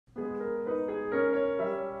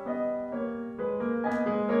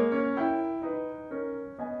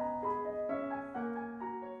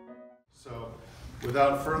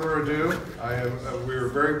Without further ado, we are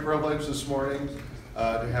very privileged this morning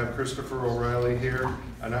to have Christopher O'Reilly here,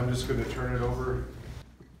 and I'm just going to turn it over.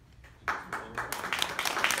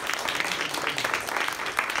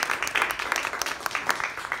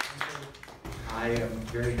 I am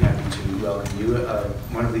very happy to welcome you.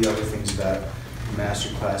 One of the other things about the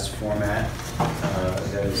masterclass format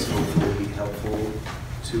that is hopefully helpful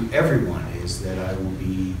to everyone is that I will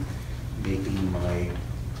be making my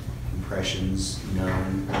impressions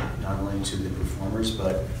known not only to the performers,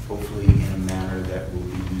 but hopefully in a manner that will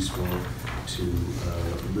be useful to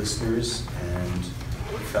listeners and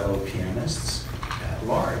fellow pianists at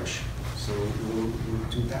large. So we'll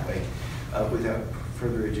do it that way. Without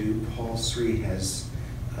further ado, Paul Sri has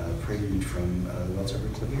a prelude from the Waltz over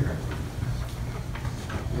Clavier.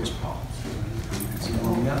 Here's Paul. Is he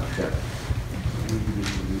warming up? Sure.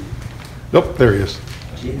 Nope, there he is.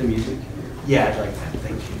 Do you need the music? Yeah, I'd like that.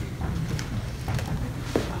 Thank you.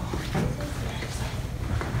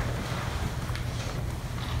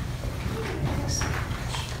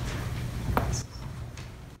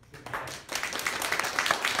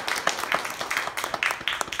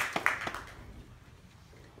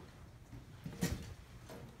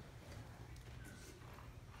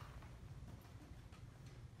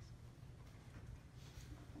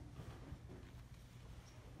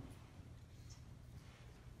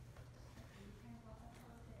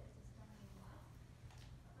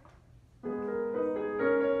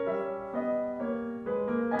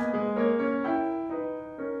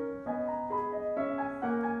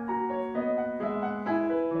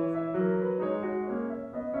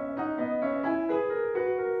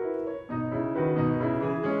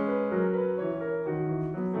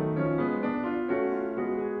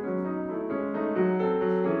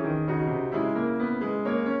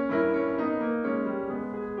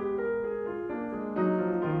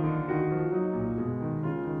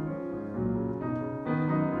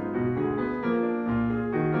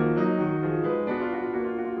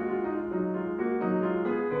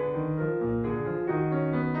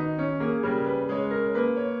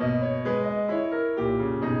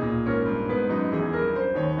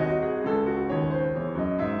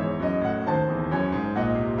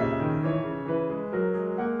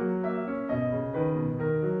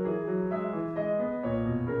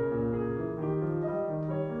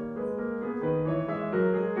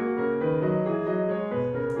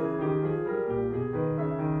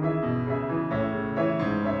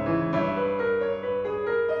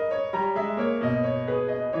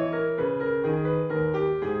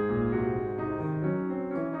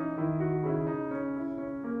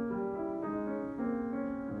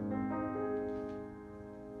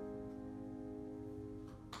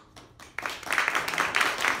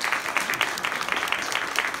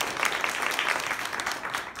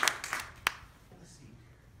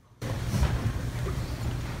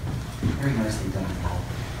 Very nicely done, Paul.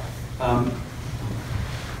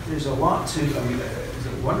 There's a lot to, it's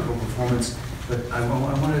a wonderful performance, but I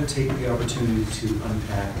want to take the opportunity to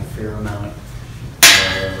unpack a fair amount of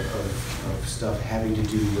stuff having to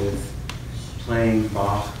do with playing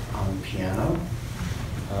Bach on piano.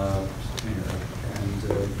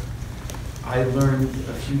 I learned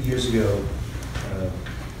a few years ago,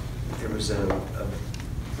 there was a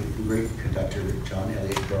great conductor, John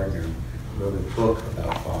Eliot Gardner, wrote a book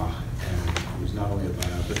about Bach, and it was not only a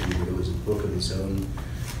biography, but it was a book of his own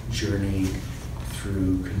journey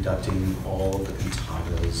through conducting all the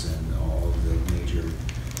cantatas and all the major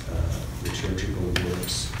liturgical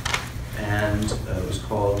works. And it was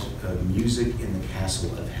called Music in the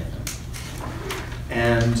Castle of Heaven.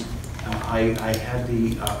 And I had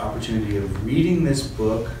the opportunity of reading this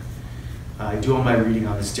book. I do all my reading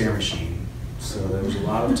on the stair machine, so there was a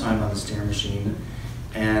lot of time on the stair machine.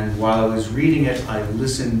 And while I was reading it, I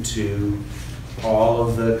listened to all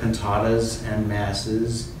of the cantatas and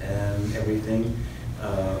masses and everything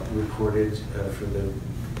recorded for the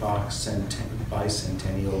Bach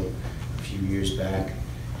bicentennial a few years back,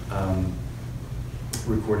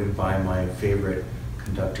 recorded by my favorite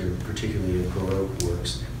conductor, particularly of Baroque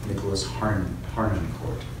works, Nicholas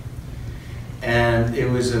Harnoncourt. And it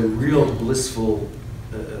was a real blissful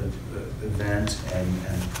event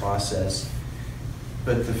and process.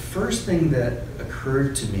 But the first thing that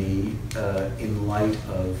occurred to me in light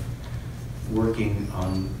of working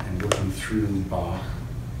on and working through Bach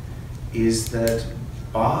is that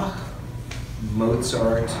Bach,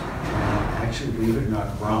 Mozart, and actually, believe it or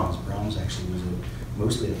not, Brahms actually was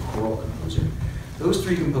mostly a choral composer. Those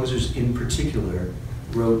three composers in particular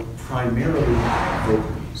wrote primarily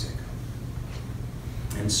vocal music.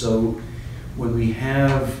 And so when we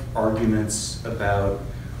have arguments about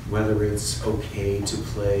whether it's okay to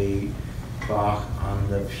play Bach on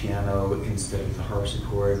the piano instead of the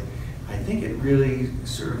harpsichord. I think it really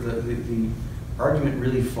sort of, the argument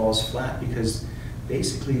really falls flat, because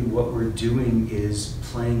basically what we're doing is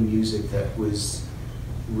playing music that was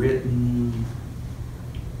written,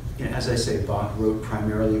 you know, as I say, Bach wrote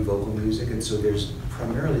primarily vocal music, and so there's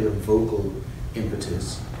primarily a vocal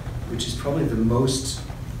impetus, which is probably the most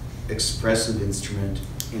expressive instrument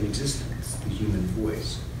in existence, the human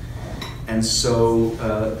voice. And so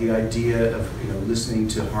the idea of, you know, listening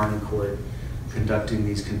to Harnoncourt conducting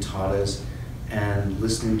these cantatas and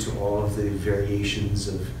listening to all of the variations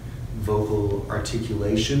of vocal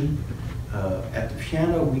articulation at the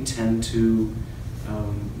piano, we tend to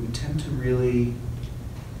really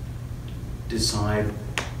decide,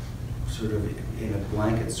 sort of in a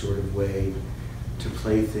blanket sort of way, to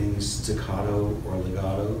play things staccato or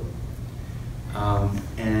legato.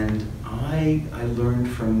 And I learned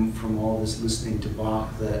from all this listening to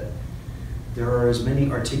Bach that there are as many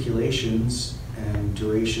articulations and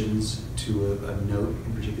durations to a note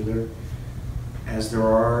in particular as there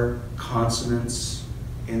are consonants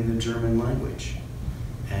in the German language.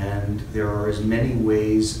 And there are as many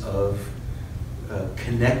ways of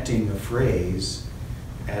connecting a phrase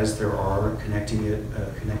as there are connecting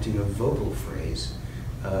a vocal phrase.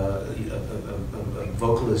 A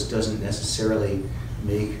vocalist doesn't necessarily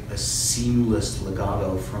make a seamless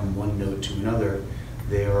legato from one note to another.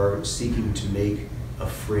 They are seeking to make a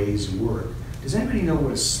phrase work. Does anybody know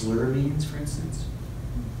what a slur means, for instance?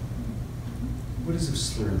 What does a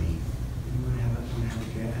slur mean? Anyone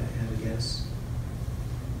have a guess?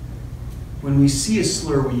 When we see a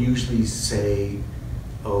slur, we usually say,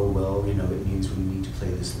 oh, well, you know, it means we need to play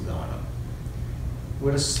this legato.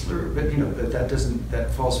 What a slur, but you know, but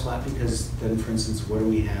that falls flat, because then, for instance, what do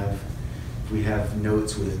we have? We have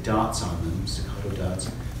notes with dots on them, staccato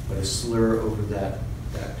dots, but a slur over that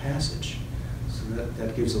passage. So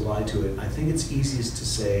that gives a lie to it. I think it's easiest to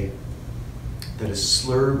say that a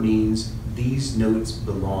slur means these notes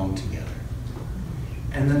belong together.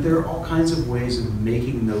 And that there are all kinds of ways of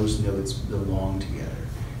making those notes belong together.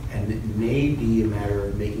 And it may be a matter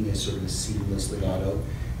of making a sort of a seamless legato,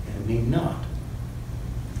 and it may not.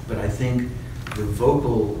 But I think the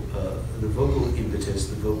vocal impetus,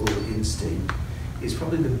 the vocal instinct, is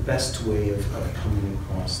probably the best way of coming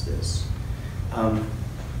across this.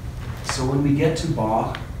 So when we get to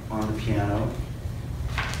Bach on the piano,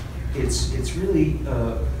 it's really,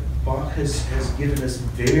 Bach has given us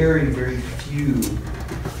very, very few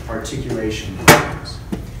articulation markings.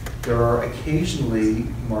 There are occasionally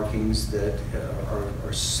markings that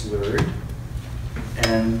are slurred,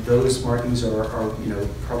 and those markings are you know,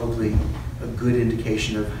 probably a good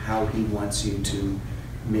indication of how he wants you to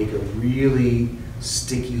make a really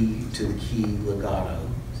sticky to the key legato.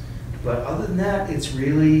 But other than that, it's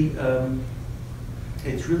really up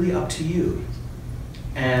to you.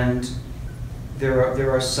 And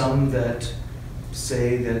there are some that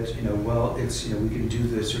say that, you know, well, it's, you know, we can do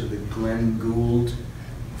the sort of the Glenn Gould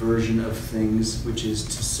version of things, which is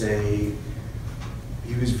to say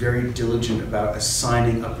he was very diligent about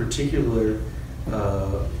assigning a particular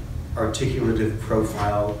articulative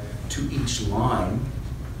profile to each line,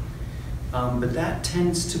 but that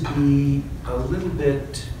tends to be a little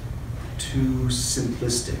bit too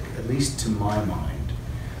simplistic, at least to my mind.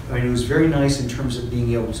 I mean, it was very nice in terms of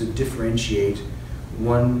being able to differentiate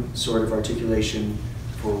one sort of articulation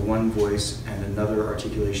for one voice and another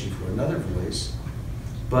articulation for another voice,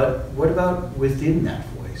 but what about within that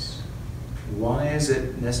voice? Why is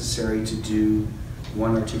it necessary to do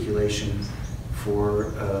one articulation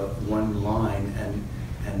for one line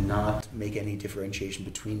and not make any differentiation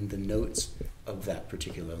between the notes of that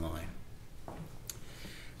particular line?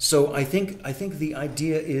 So I think the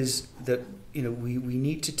idea is that, you know, we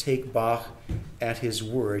need to take Bach at his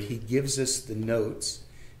word. He gives us the notes,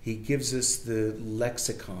 he gives us the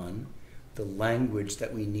lexicon, the language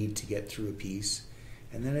that we need to get through a piece,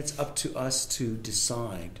 and then it's up to us to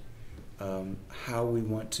decide how we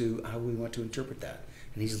want to interpret that.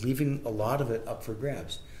 And he's leaving a lot of it up for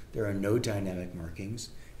grabs. There are no dynamic markings.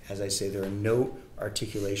 As I say, there are no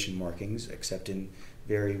articulation markings except in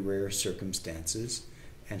very rare circumstances,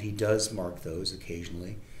 and he does mark those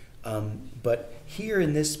occasionally. But here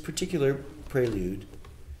in this particular prelude,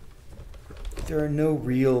 there are no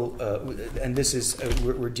real, and this is,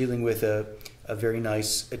 we're dealing with a very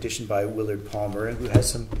nice edition by Willard Palmer, who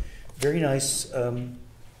has some very nice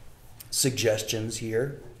suggestions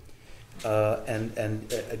here,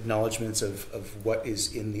 and acknowledgments of what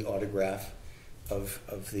is in the autograph of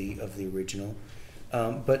the original.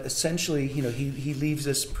 But essentially, you know, he leaves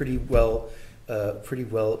us pretty well pretty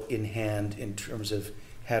well in hand in terms of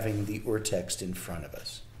having the urtext in front of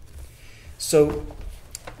us. So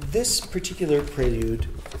this particular prelude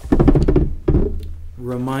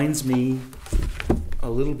reminds me a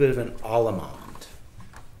little bit of an allemande.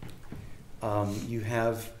 You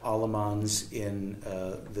have allemands in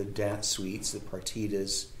the dance suites, the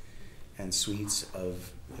partitas and suites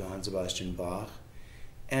of Johann Sebastian Bach.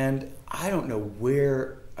 And I don't know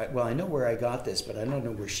where, I know where I got this, but I don't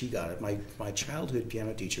know where she got it. My childhood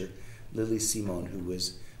piano teacher, Lily Simon, who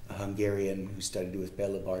was a Hungarian who studied with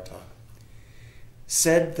Bela Bartok,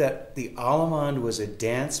 said that the allemande was a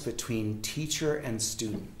dance between teacher and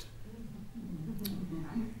student.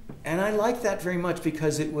 And I like that very much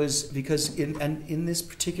because in this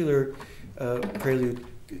particular prelude,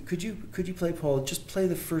 could you play, Paul? Just play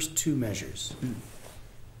the first two measures.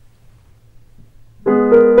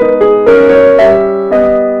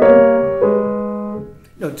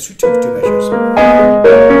 No, two measures.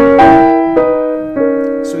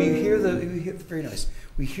 So you hear very nice.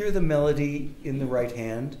 We hear the melody in the right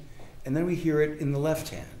hand, and then we hear it in the left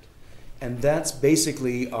hand. And that's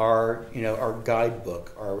basically our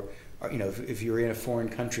guidebook. If you're in a foreign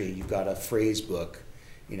country, you've got a phrase book.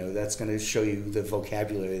 That's going to show you the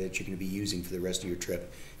vocabulary that you're going to be using for the rest of your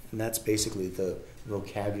trip. And that's basically the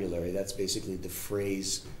vocabulary. That's basically the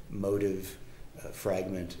phrase motive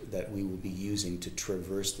fragment that we will be using to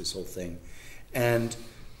traverse this whole thing. And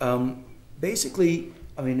basically,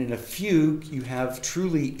 in a fugue, you have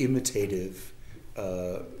truly imitative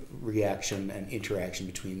reaction and interaction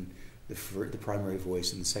between the primary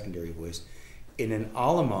voice and the secondary voice. In an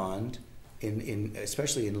allemande,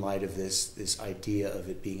 especially in light of this idea of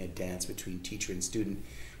it being a dance between teacher and student,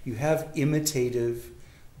 you have imitative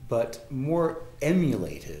but more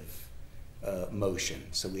emulative motion.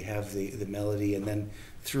 So we have the melody, and then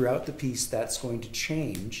throughout the piece that's going to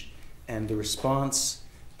change, and the response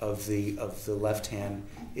of the left hand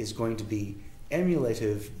is going to be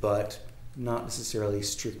emulative but not necessarily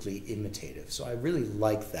strictly imitative. So I really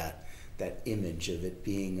like that image of it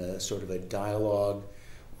being a sort of a dialogue,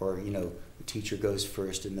 or the teacher goes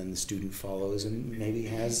first and then the student follows and maybe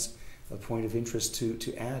has a point of interest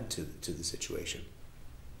to add to the situation.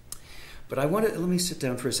 But let me sit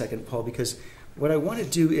down for a second, Paul, because what I want to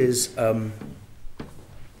do is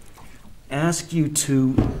ask you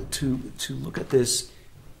to look at this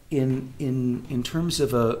in terms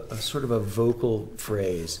of a sort of a vocal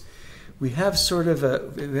phrase. We have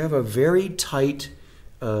a very tight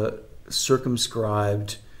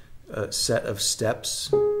circumscribed set of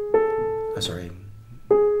steps.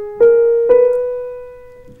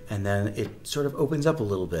 And then it sort of opens up a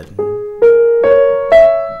little bit.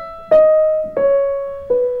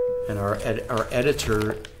 And our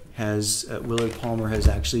editor has, Willard Palmer, has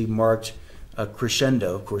actually marked a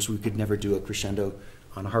crescendo. Of course, we could never do a crescendo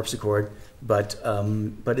on a harpsichord, but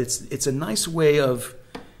it's a nice way of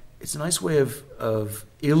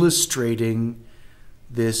illustrating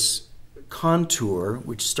this contour,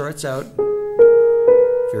 which starts out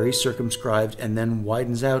very circumscribed and then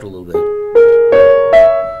widens out a little bit.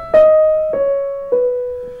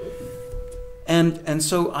 And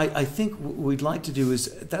so I think what we'd like to do is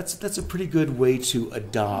that's a pretty good way to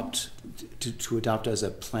adopt as a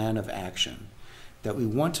plan of action, that we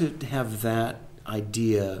want to have that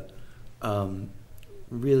idea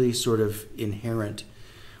really sort of inherent.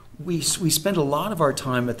 We spend a lot of our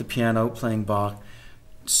time at the piano playing Bach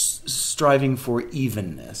striving for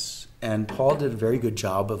evenness, and Paul did a very good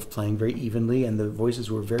job of playing very evenly, and the voices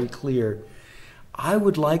were very clear. I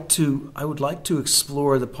would like to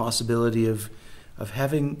explore the possibility of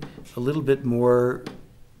having a little bit more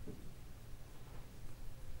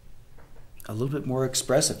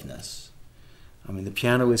expressiveness. The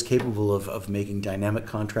piano is capable of making dynamic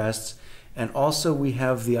contrasts, and also we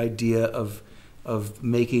have the idea of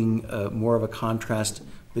making more of a contrast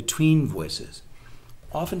between voices.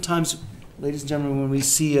 Oftentimes, ladies and gentlemen, when we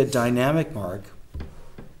see a dynamic mark,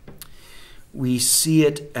 we see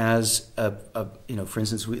it as for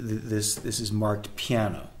instance, this is marked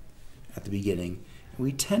piano at the beginning.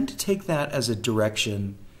 We tend to take that as a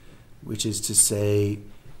direction, which is to say,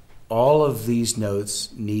 all of these notes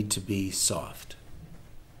need to be soft.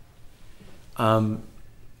 I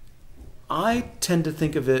tend to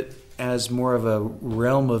think of it as more of a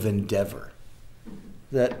realm of endeavor,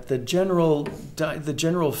 that the general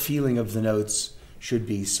feeling of the notes should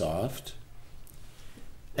be soft.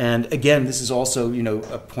 And again, this is also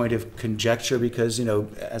a point of conjecture because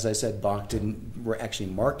as I said, Bach didn't actually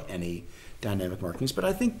mark any dynamic markings, but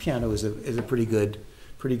I think piano is a pretty good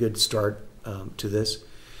start to this.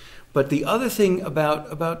 But the other thing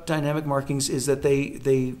about dynamic markings is that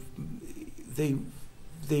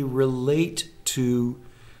they relate to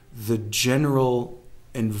the general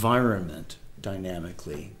environment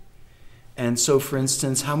dynamically. And so, for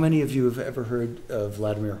instance, how many of you have ever heard of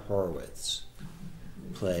Vladimir Horowitz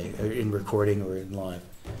play in recording or in live?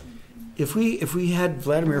 If we had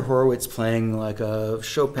Vladimir Horowitz playing like a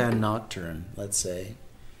Chopin nocturne, let's say,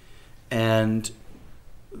 and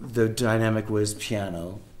the dynamic was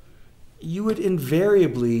piano, you would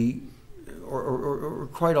invariably, or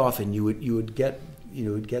quite often, you would get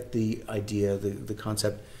the idea, the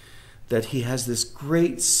concept that he has this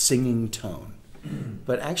great singing tone.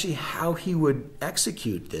 But actually how he would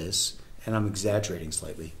execute this, and I'm exaggerating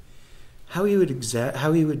slightly, how he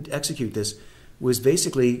would execute this was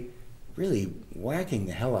basically really whacking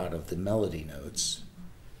the hell out of the melody notes,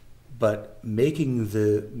 but making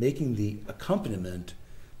the accompaniment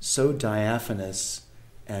so diaphanous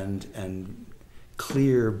and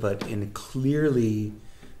clear, but in a clearly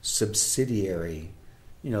subsidiary.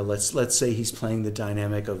 Let's say he's playing the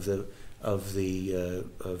dynamic of the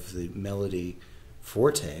melody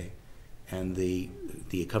forte, and the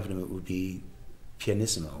accompaniment would be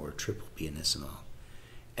pianissimo or triple pianissimo,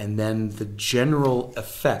 and then the general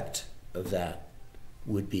effect of that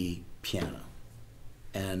would be piano.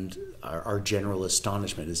 And our general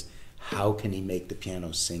astonishment is, how can he make the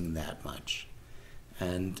piano sing that much?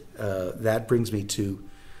 And that brings me to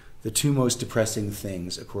the two most depressing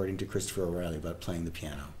things, according to Christopher O'Reilly, about playing the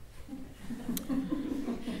piano.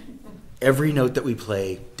 Every note that we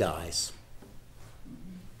play dies.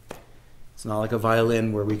 It's not like a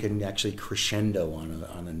violin where we can actually crescendo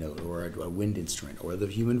on a note, or a wind instrument, or the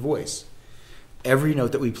human voice. Every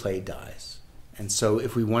note that we play dies. And so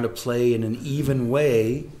if we want to play in an even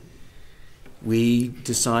way, we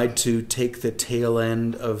decide to take the tail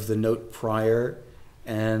end of the note prior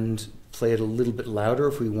and play it a little bit louder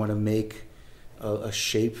if we want to make a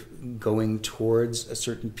shape going towards a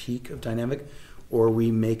certain peak of dynamic, or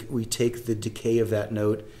we take the decay of that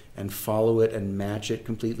note and follow it and match it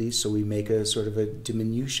completely, so we make a sort of a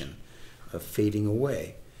diminution, a fading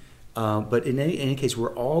away. But in any case,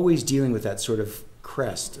 we're always dealing with that sort of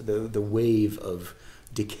crest, the wave of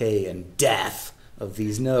decay and death of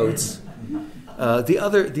these notes. The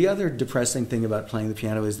other depressing thing about playing the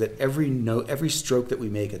piano is that every stroke that we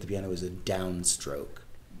make at the piano is a down stroke.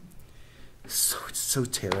 So it's so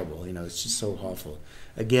terrible, it's just so awful.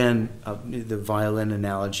 Again, the violin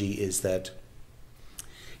analogy is that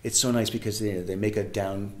it's so nice because they make a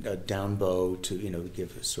down bow to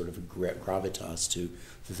give a sort of a gravitas to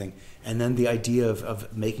the thing, and then the idea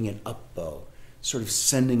of making an up bow, sort of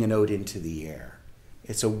sending a note into the air.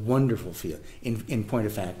 It's a wonderful feel. In point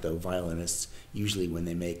of fact, though, violinists usually, when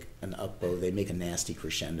they make an up bow, they make a nasty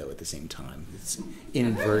crescendo at the same time. It's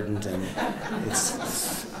inadvertent, and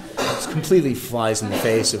it's completely flies in the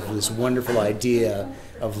face of this wonderful idea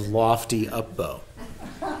of lofty up bow.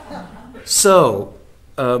 So,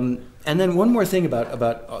 and then one more thing about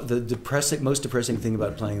the most depressing thing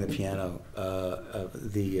about playing the piano,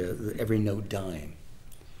 the every note dying.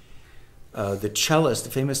 The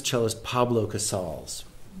famous cellist Pablo Casals,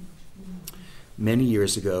 many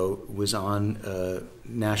years ago was on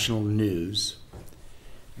national news,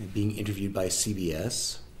 being interviewed by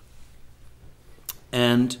CBS,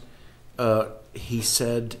 and he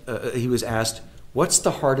said, he was asked, "What's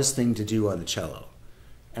the hardest thing to do on the cello?"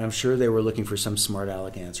 And I'm sure they were looking for some smart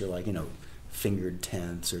aleck answer, like, fingered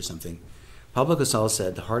tenths or something. Pablo Casals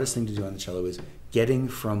said the hardest thing to do on the cello is getting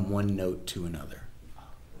from one note to another.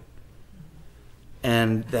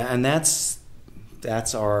 And that's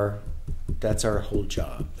our whole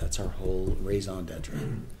job. That's our whole raison d'etre.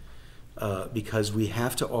 Because we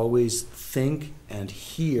have to always think and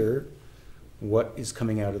hear what is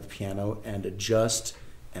coming out of the piano and adjust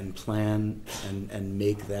and plan and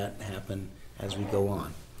make that happen as we go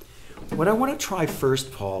on. What I want to try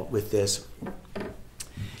first, Paul, with this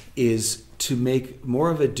is to make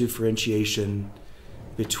more of a differentiation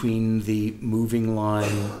between the moving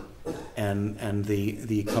line and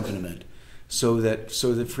the accompaniment, so that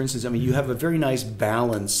for instance, you have a very nice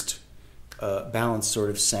balanced sort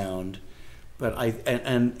of sound, but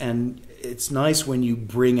and it's nice when you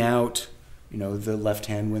bring out the left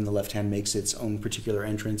hand, when the left hand makes its own particular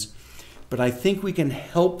entrance, but I think we can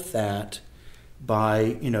help that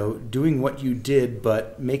by doing what you did,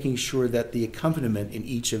 but making sure that the accompaniment in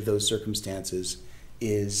each of those circumstances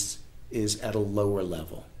is at a lower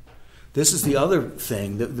level. This is the other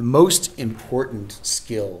thing, the most important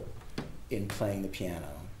skill in playing the piano.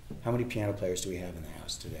 How many piano players do we have in the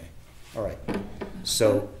house today? All right.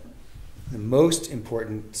 So the most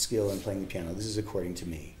important skill in playing the piano, this is according to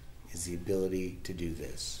me, is the ability to do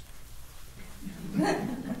this.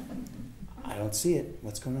 I don't see it.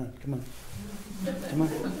 What's going on? Come on. Come on.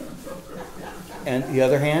 And the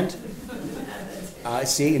other hand?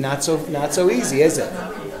 See, not so easy, is it?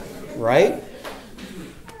 Right?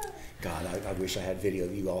 God, I wish I had video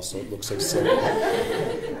of you also look so silly.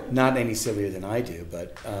 Not any sillier than I do,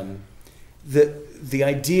 but the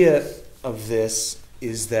idea of this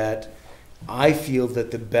is that I feel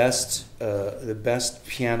that the best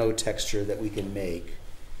piano texture that we can make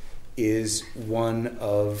is one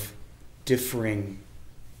of differing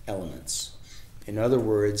elements. In other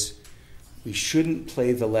words, we shouldn't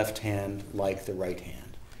play the left hand like the right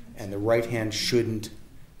hand, and the right hand shouldn't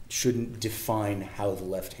define how the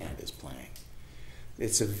left hand is playing.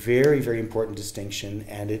 It's a very, very important distinction,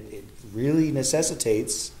 and it really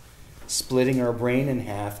necessitates splitting our brain in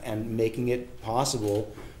half and making it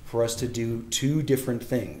possible for us to do two different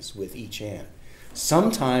things with each hand.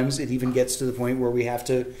 Sometimes it even gets to the point where we have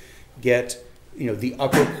to get, the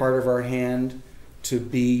upper part of our hand to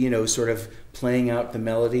be, sort of playing out the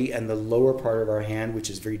melody, and the lower part of our hand, which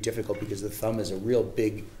is very difficult because the thumb is a real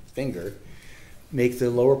big finger, make the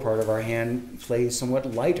lower part of our hand play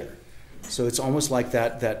somewhat lighter. So it's almost like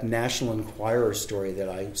that National Enquirer story that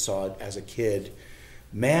I saw as a kid.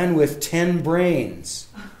 Man with 10 brains.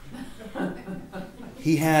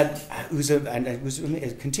 It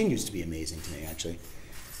continues to be amazing to me, actually.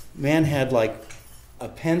 Man had like a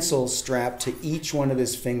pencil strapped to each one of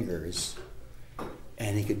his fingers,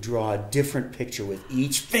 and he could draw a different picture with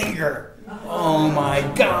each finger. Oh my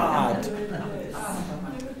God!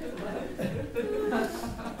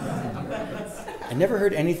 I never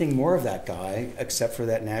heard anything more of that guy except for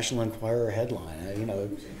that National Enquirer headline.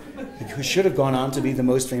 He should have gone on to be the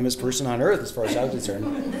most famous person on earth, as far as I was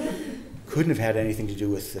concerned. Couldn't have had anything to do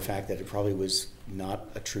with the fact that it probably was not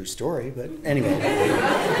a true story, but anyway,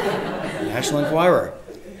 National Enquirer.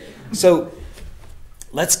 So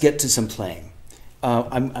let's get to some playing.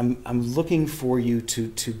 I'm looking for you to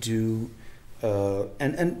do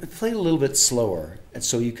and play a little bit slower, and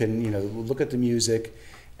so you can look at the music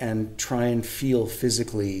and try and feel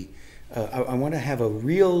physically. I want to have a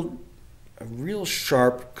real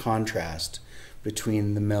sharp contrast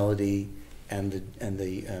between the melody and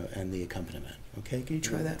the accompaniment. Okay, can you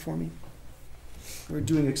try that for me? We're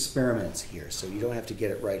doing experiments here, so you don't have to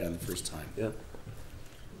get it right on the first time. Yeah.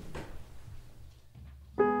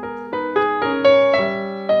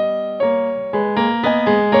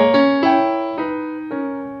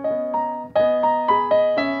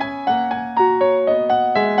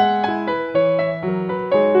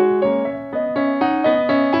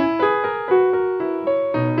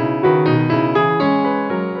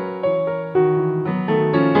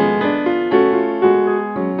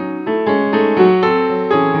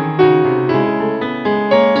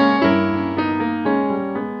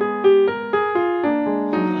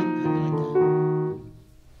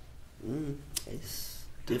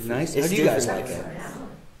 Nice. How do you guys like it? How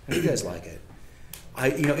do you guys like it?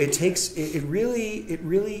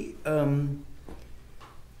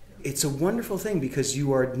 It's a wonderful thing because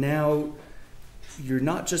you're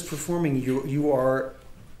not just performing, you are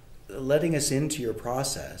letting us into your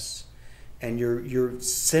process, and you're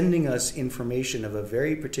sending us information of a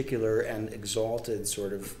very particular and exalted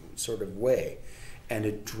sort of way, and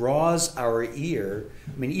it draws our ear.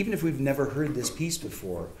 I mean, even if we've never heard this piece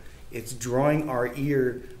before, it's drawing our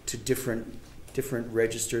ear to different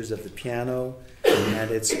registers of the piano,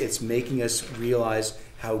 and it's making us realize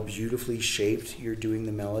how beautifully shaped you're doing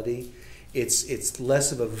the melody. It's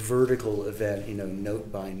less of a vertical event,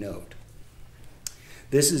 note by note.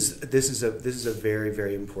 This is a very,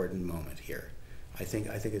 very important moment here. I think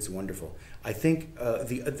it's wonderful. I think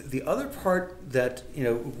the other part that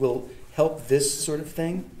will help this sort of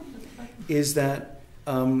thing is that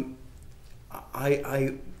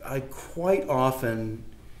I quite often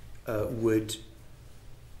would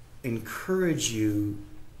encourage you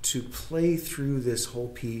to play through this whole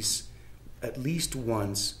piece at least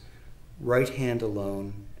once, right hand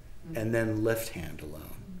alone, and then left hand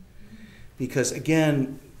alone. Because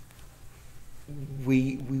again,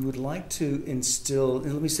 we would like to instill,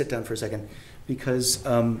 and let me sit down for a second, because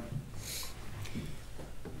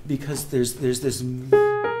there's this.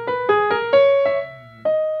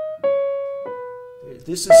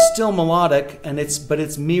 This is still melodic, but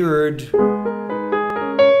it's mirrored.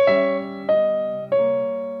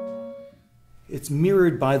 It's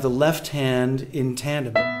mirrored by the left hand in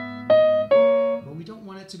tandem. But we don't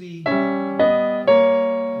want it to be. We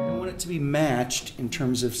don't want it to be matched in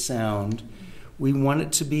terms of sound. We want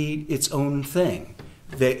it to be its own thing.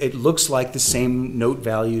 It looks like the same note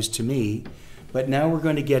values to me, but now we're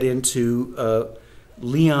going to get into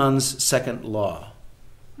Leon's second law.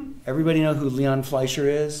 Everybody know who Leon Fleischer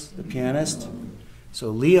is, the pianist? So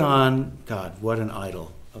Leon, God, what an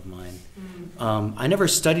idol of mine. I never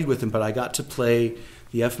studied with him, but I got to play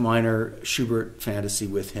the F minor Schubert Fantasy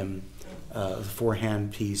with him, the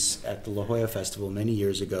four-hand piece at the La Jolla Festival many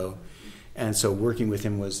years ago. And so working with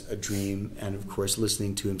him was a dream, and of course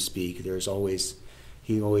listening to him speak,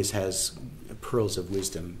 he always has pearls of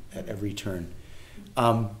wisdom at every turn.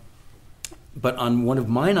 But on one of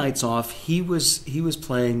my nights off, he was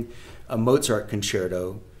playing a Mozart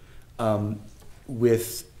concerto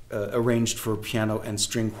with arranged for piano and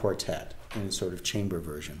string quartet in a sort of chamber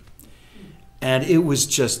version. And it was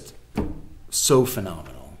just so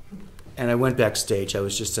phenomenal. And I went backstage. I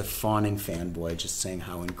was just a fawning fanboy, just saying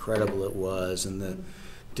how incredible it was and the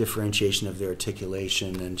differentiation of the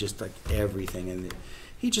articulation and just like everything. And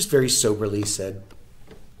he just very soberly said,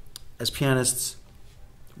 as pianists,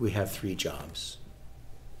 we have three jobs: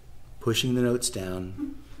 pushing the notes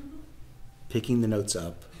down, picking the notes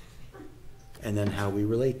up, and then how we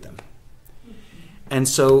relate them. And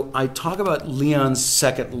so I talk about Leon's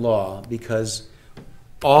second law because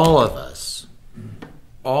all of us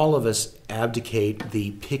abdicate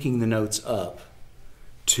the picking the notes up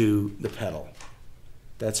to the pedal.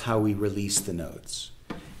 That's how we release the notes.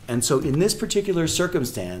 And so in this particular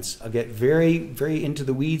circumstance, I'll get very, very into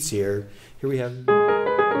the weeds here.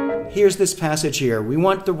 Here's this passage here. We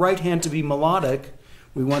want the right hand to be melodic.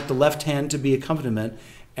 We want the left hand to be accompaniment.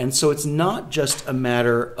 And so it's not just a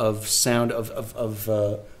matter of sound,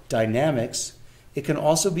 of dynamics. It can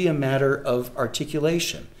also be a matter of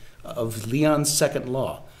articulation, of Leon's second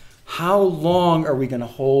law. How long are we going to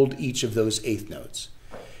hold each of those eighth notes?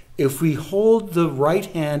 If we hold the right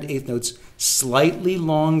hand eighth notes slightly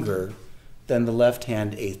longer than the left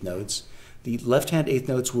hand eighth notes, the left hand eighth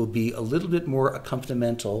notes will be a little bit more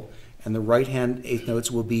accompanimental, and the right hand eighth notes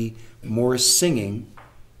will be more singing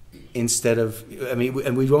instead of, and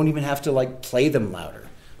we won't even have to like play them louder,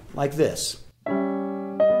 like this.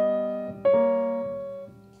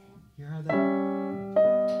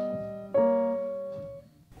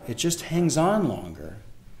 It just hangs on longer,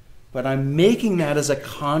 but I'm making that as a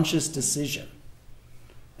conscious decision.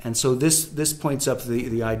 And so this points up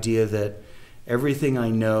the idea that everything I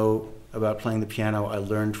know about playing the piano I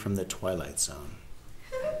learned from the Twilight Zone.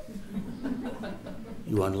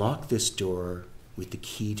 You unlock this door with the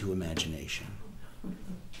key to imagination.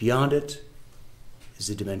 Beyond it is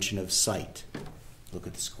a dimension of sight. Look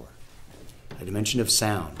at the score. A dimension of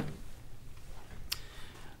sound.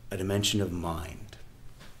 A dimension of mind.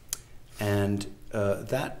 And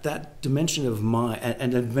that dimension of mind,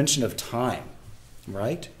 and a dimension of time,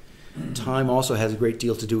 right? Time also has a great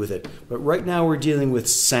deal to do with it. But right now we're dealing with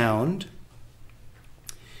sound.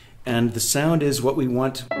 And the sound is what we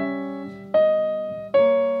want.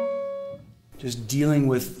 Just dealing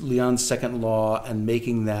with Leon's second law and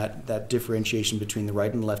making that differentiation between the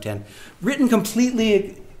right and the left hand. Written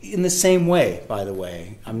completely in the same way, by the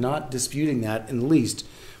way. I'm not disputing that in the least.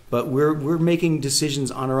 But we're making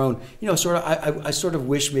decisions on our own. You know, sort of. I sort of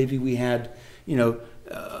wish maybe we had,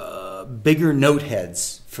 bigger note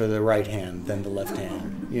heads for the right hand than the left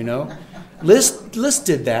hand. You know, Liszt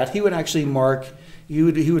did that. He would actually mark. He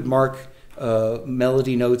would mark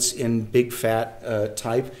melody notes in big fat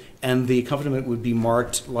type, and the accompaniment would be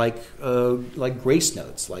marked like grace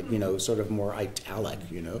notes, like sort of more italic.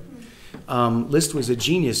 Liszt was a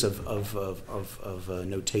genius of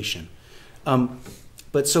notation.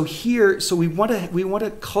 But so here, we want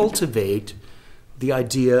to cultivate the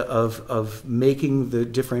idea of making the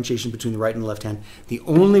differentiation between the right and the left hand. The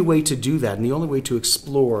only way to do that, and the only way to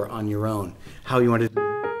explore on your own how you want to.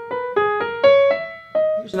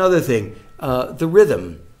 Here's another thing: the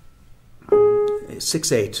rhythm.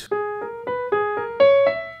 6/8.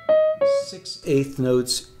 6/8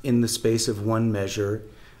 notes in the space of one measure.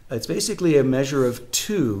 It's basically a measure of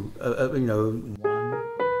two. 1, 2.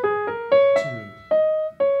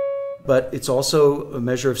 But it's also a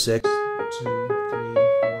measure of 6, 2, 3,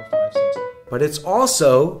 4, 5, 6. But it's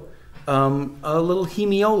also a little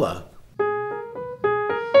hemiola.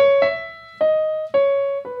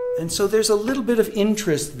 And so there's a little bit of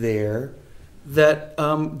interest there that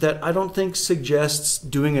I don't think suggests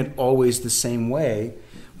doing it always the same way,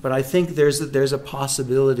 but I think there's a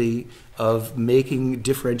possibility of making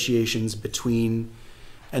differentiations between,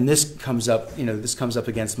 and this comes up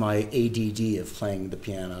against my ADD of playing the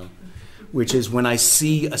piano, which is when I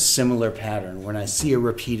see a similar pattern, when I see a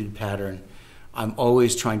repeated pattern, I'm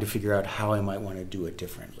always trying to figure out how I might want to do it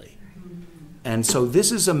differently. And so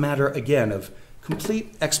this is a matter, again, of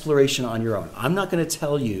complete exploration on your own. I'm not going to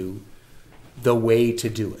tell you the way to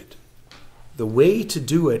do it. The way to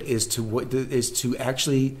do it is to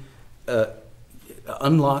actually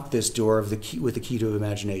unlock this door of the key with the key to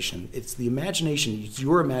imagination. It's the imagination. It's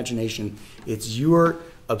your imagination. It's your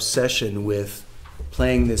obsession with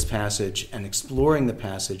playing this passage and exploring the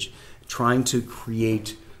passage, trying to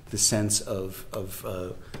create the sense of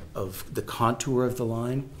the contour of the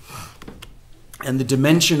line. And the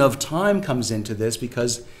dimension of time comes into this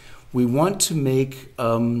because we want to make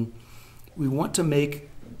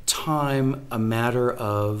time a matter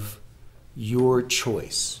of your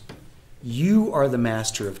choice. You are the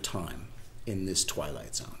master of time in this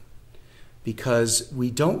Twilight Zone, because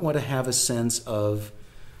we don't want to have a sense of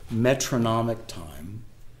metronomic time.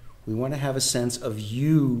 We want to have a sense of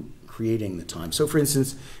you creating the time. So, for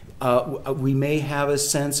instance, we may have a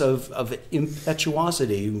sense of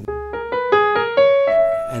impetuosity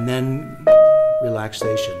and then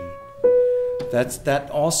relaxation. That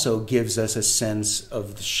also gives us a sense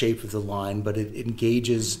of the shape of the line, but it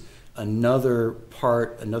engages another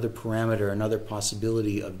part, another parameter, another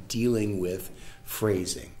possibility of dealing with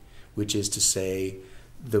phrasing, which is to say,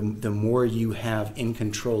 the more you have in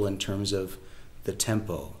control in terms of the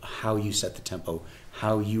tempo, how you set the tempo,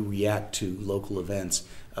 how you react to local events,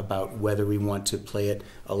 about whether we want to play it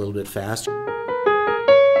a little bit faster or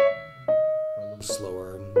a little slower.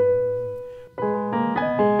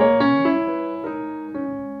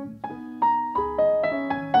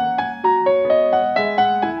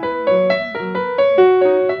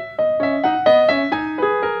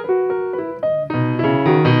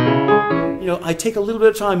 I take a little bit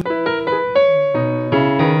of time.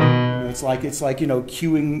 It's like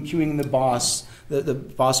cueing the boss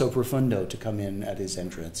profundo to come in at his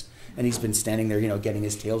entrance, and he's been standing there, getting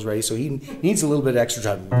his tails ready. So he needs a little bit of extra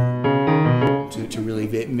time to really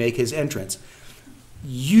make his entrance.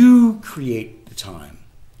 You create the time.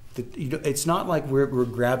 It's not like we're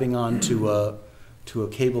grabbing onto a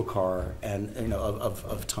cable car and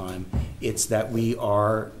of time. It's that we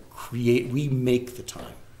make the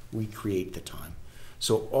time. We create the time.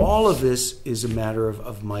 So all of this is a matter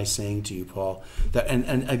of my saying to you, Paul, that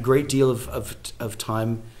and a great deal of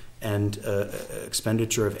time and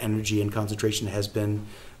expenditure of energy and concentration has been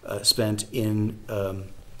spent in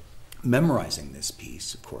memorizing this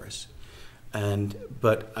piece, of course.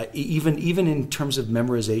 But even in terms of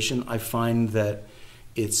memorization, I find that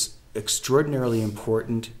it's extraordinarily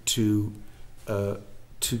important to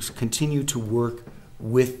continue to work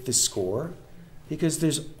with the score. Because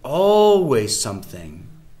there's always something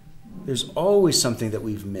that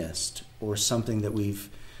we've missed, or something that we've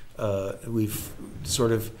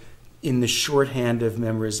sort of, in the shorthand of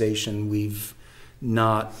memorization, we've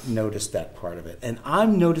not noticed that part of it. And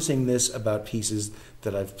I'm noticing this about pieces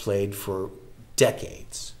that I've played for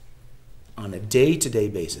decades, on a day-to-day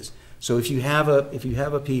basis. So if you have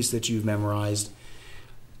a piece that you've memorized,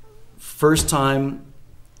 first time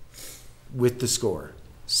with the score,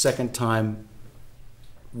 second time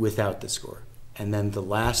without the score, and then the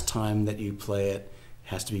last time that you play it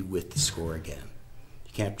has to be with the score again.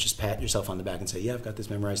 You can't just pat yourself on the back and say, yeah, I've got this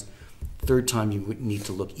memorized. Third time, you would need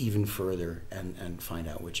to look even further and find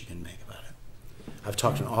out what you can make about it. I've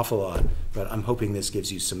talked an awful lot, but I'm hoping this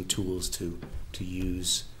gives you some tools to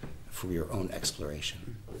use for your own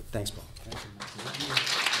exploration. Thanks, Paul.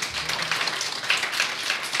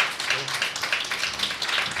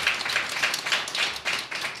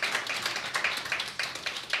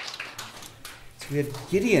 We have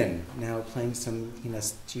Gideon now playing some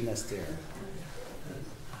Ginastère.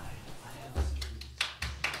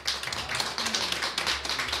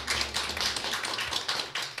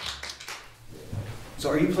 So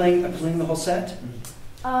are you playing the whole set?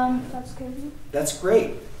 That's good. That's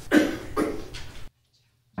great.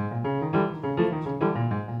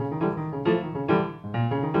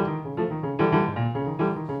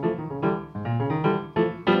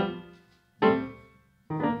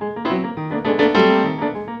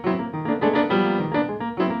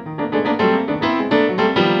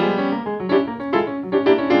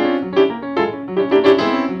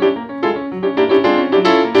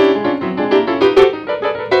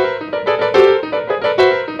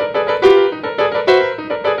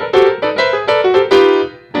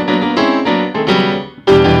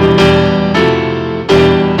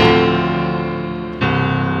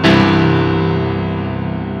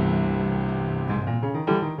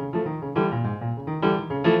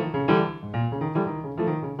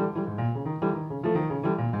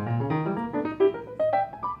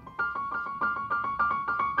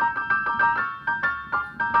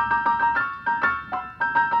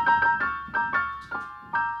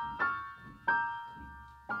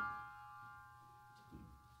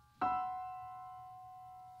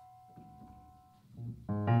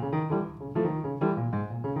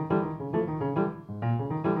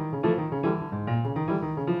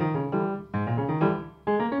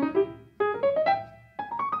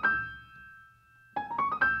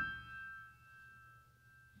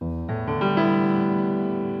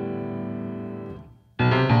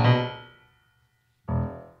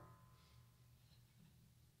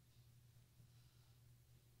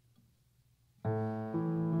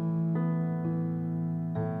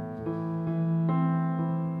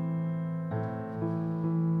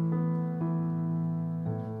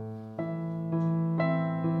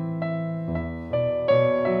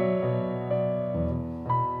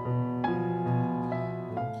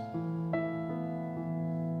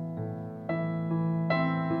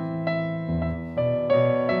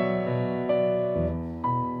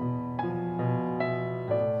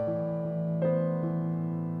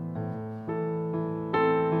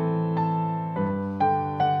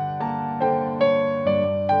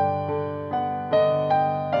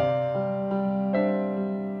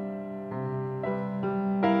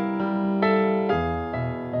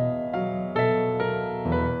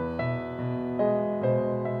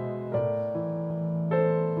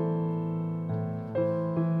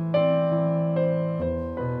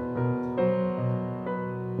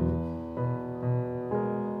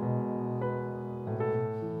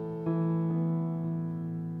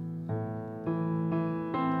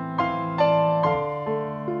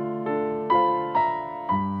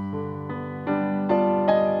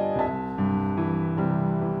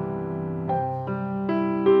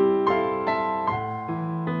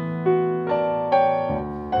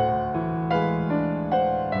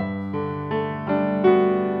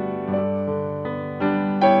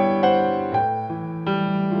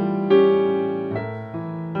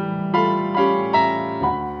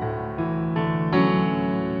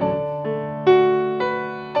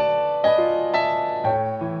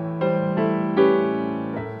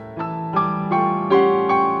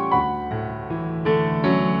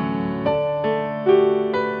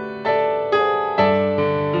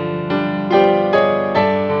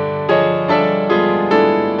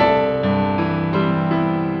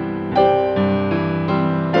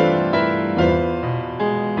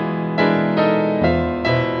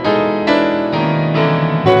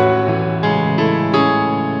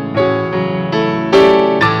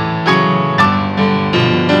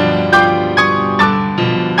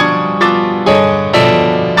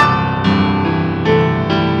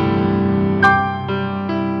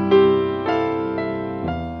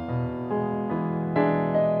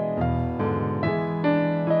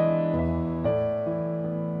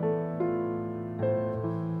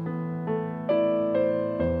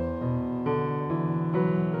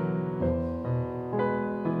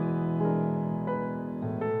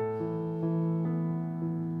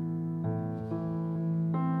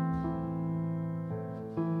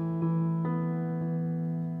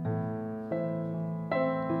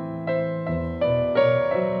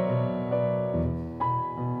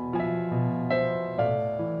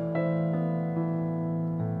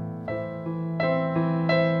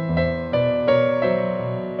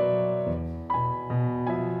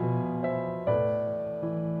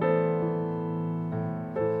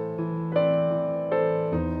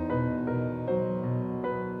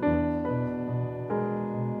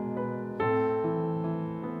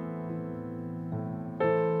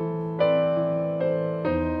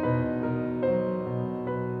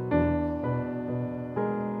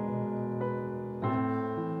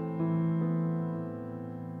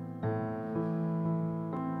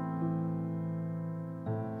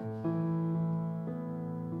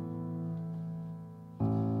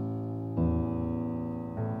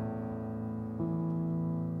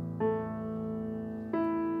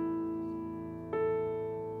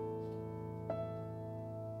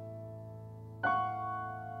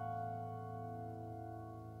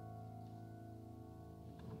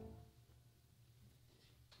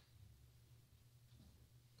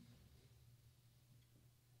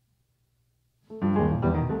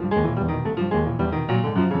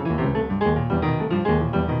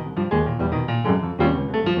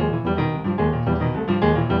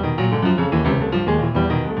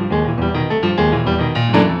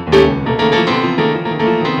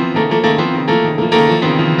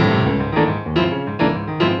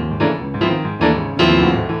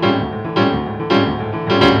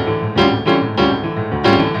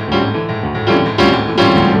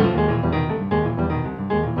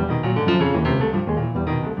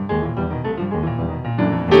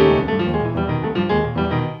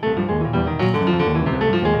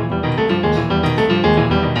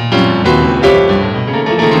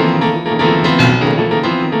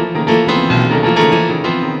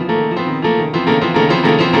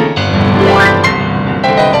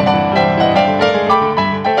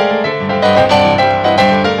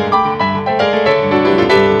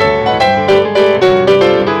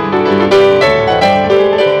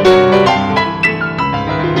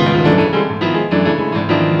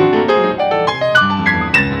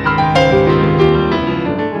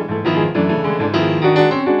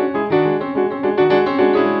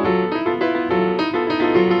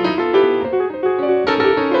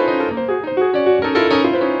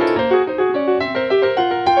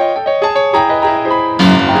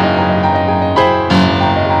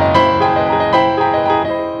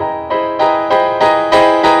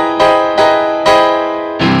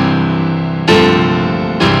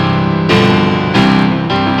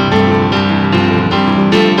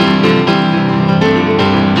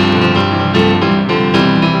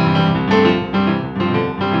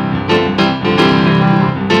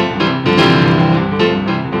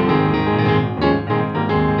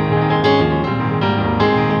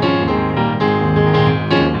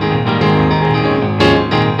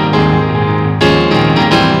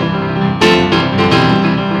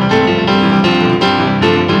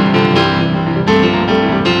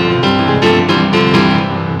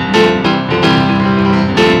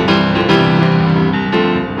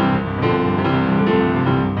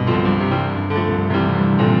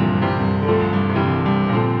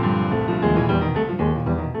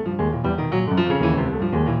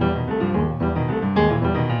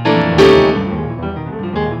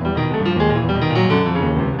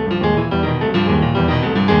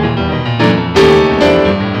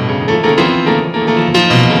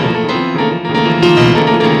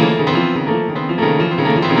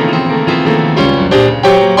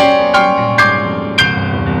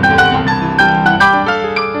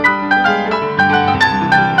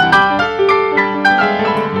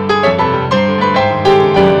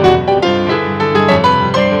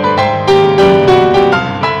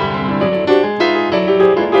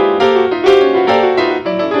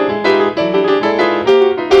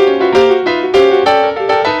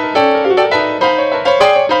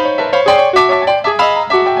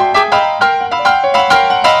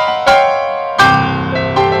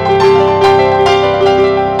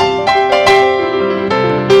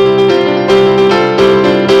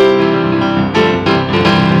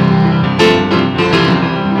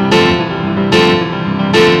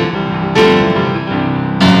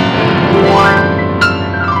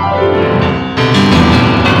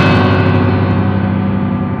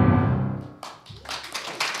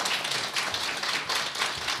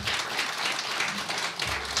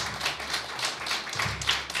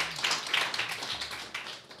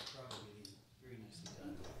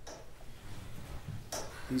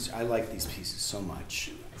 I like these pieces so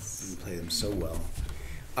much. You play them so well.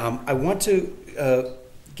 I want to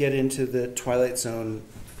get into the Twilight Zone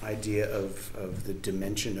idea of the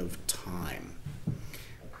dimension of time,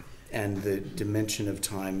 and the dimension of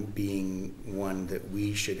time being one that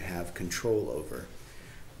we should have control over.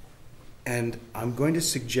 And I'm going to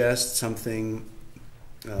suggest something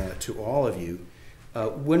to all of you.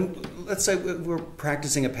 Let's say we're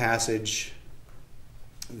practicing a passage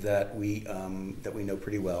that we know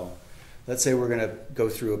pretty well. Let's say we're going to go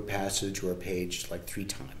through a passage or a page like 3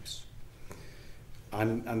 times.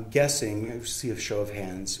 I'm guessing, I see a show of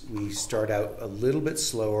hands, we start out a little bit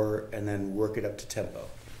slower and then work it up to tempo,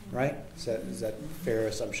 right? Is that a fair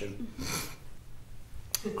assumption?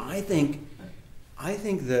 I think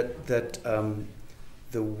that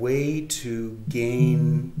the way to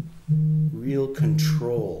gain real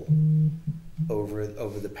control over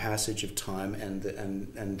the passage of time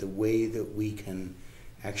and the way that we can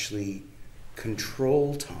actually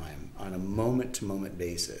control time on a moment-to-moment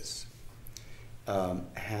basis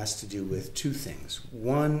has to do with 2 things.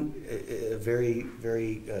 One, a very,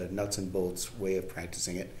 very nuts and bolts way of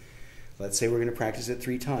practicing it. Let's say we're going to practice it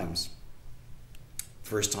 3 times.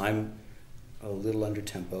 First time, a little under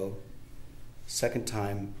tempo. Second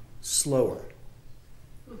time, slower.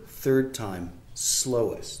 Third time,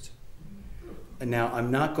 slowest. And now,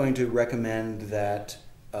 I'm not going to recommend that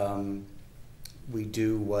we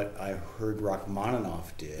do what I heard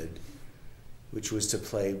Rachmaninoff did, which was to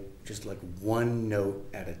play just like 1 note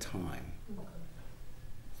at a time.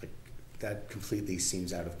 Like, that completely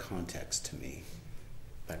seems out of context to me.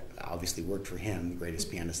 But obviously worked for him, the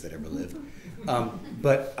greatest pianist that ever lived.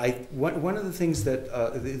 But one of the things that,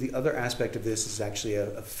 the other aspect of this is actually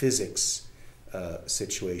a physics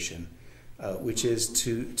situation, which is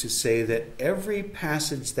to say that every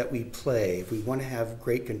passage that we play, if we want to have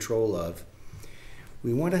great control of,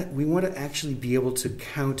 we want to actually be able to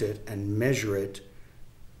count it and measure it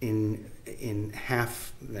in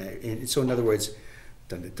half. So in other words,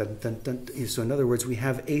 dun, dun, dun, dun, so in other words, we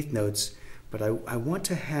have 1/8 notes, but I want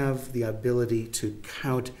to have the ability to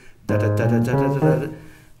count da da da da da da da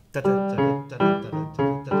da da da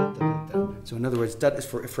da. So in other words,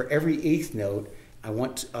 for every 1/8 note, I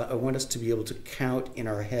want us to be able to count in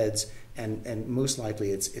our heads, and most likely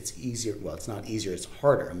it's easier. Well, it's not easier; it's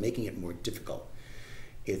harder. I'm making it more difficult.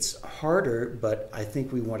 It's harder, but I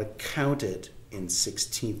think we want to count it in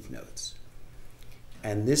 16th notes.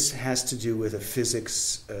 And this has to do with a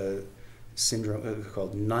physics syndrome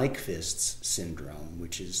called Nyquist's syndrome,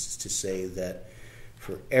 which is to say that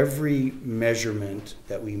for every measurement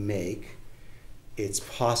that we make, it's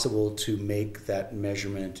possible to make that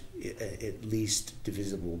measurement at least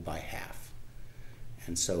divisible by half.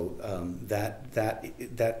 And so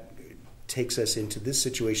that takes us into this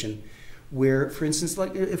situation where, for instance,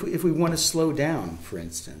 like if we want to slow down, for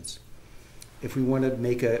instance, if we want to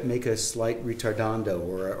make a slight ritardando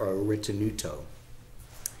or a ritenuto,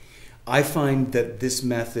 I find that this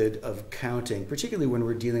method of counting, particularly when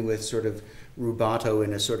we're dealing with sort of rubato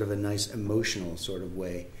in a sort of a nice emotional sort of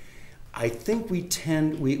way, I think we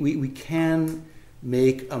can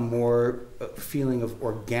make a more feeling of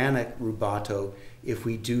organic rubato if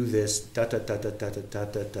we do this da da da da da da da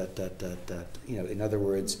da da da da. You know, in other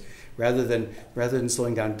words, rather than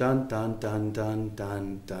slowing down dun dun dun dun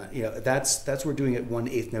dun dun. You know, that's we're doing it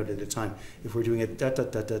 1/8 note at a time. If we're doing it da da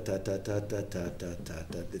da da da da da da da da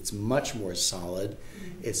da, it's much more solid.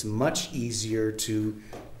 It's much easier to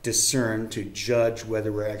discern, to judge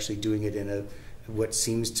whether we're actually doing it in a what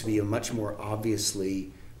seems to be a much more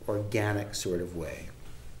obviously organic sort of way.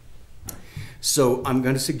 So I'm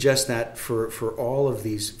going to suggest that for all of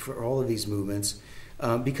these movements,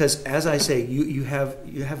 because as I say, you have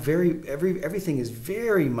everything is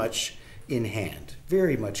very much in hand,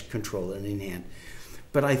 very much controlled and in hand.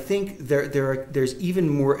 But I think there's even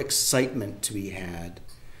more excitement to be had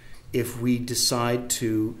if we decide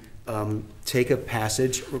to take a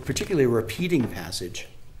passage, or particularly a repeating passage,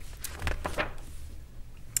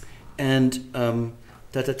 and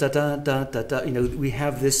da da da da da da da. You know, we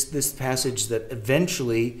have this passage that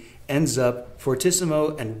eventually ends up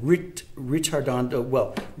fortissimo and ritardando.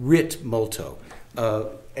 Well, rit molto.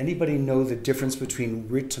 Anybody know the difference between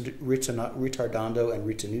ritardando and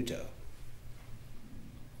ritenuto?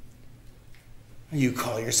 You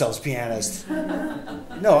call yourselves pianists?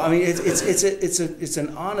 No, I mean it's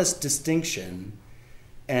an honest distinction,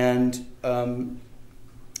 and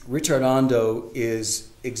ritardando is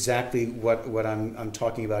exactly what I'm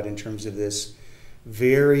talking about in terms of this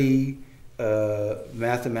very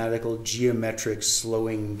mathematical, geometric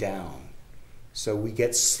slowing down. So we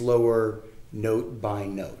get slower note by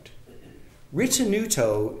note.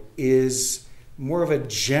 Ritenuto is more of a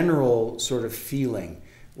general sort of feeling,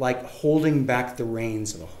 like holding back the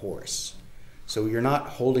reins of a horse. So you're not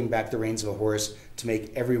holding back the reins of a horse to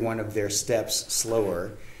make every one of their steps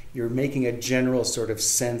slower. You're making a general sort of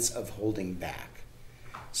sense of holding back.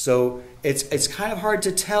 So it's kind of hard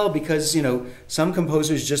to tell because, you know, some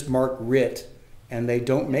composers just mark rit and they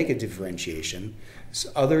don't make a differentiation. So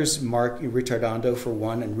others mark ritardando for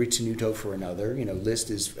one and ritenuto for another. You know, Liszt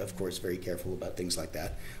is, of course, very careful about things like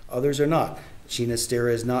that. Others are not.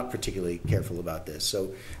 Cinastera is not particularly careful about this.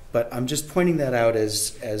 So, but I'm just pointing that out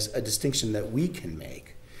as a distinction that we can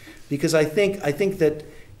make, because I think that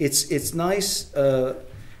it's nice.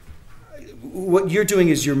 What you're doing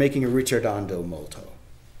is you're making a ritardando molto,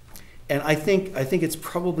 and I think it's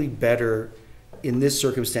probably better in this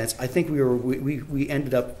circumstance. I think we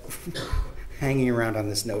ended up hanging around on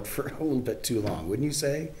this note for a little bit too long, wouldn't you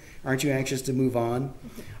say? Aren't you anxious to move on?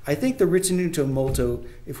 I think the ritenuto molto,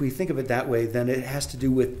 if we think of it that way, then it has to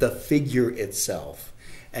do with the figure itself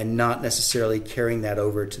and not necessarily carrying that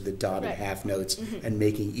over to the dotted half notes and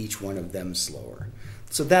making each one of them slower.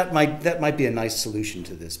 So that might be a nice solution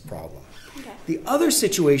to this problem. Okay. The other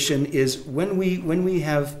situation is when we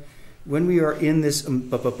are in this I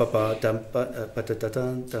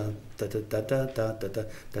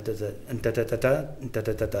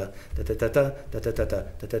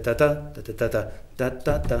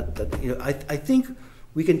think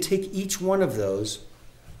we can take each one of those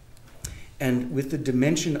and with the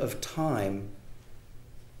dimension of time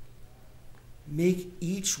make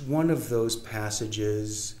each one of those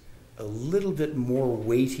passages a little bit more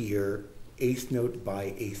weightier, eighth note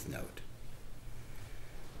by eighth note.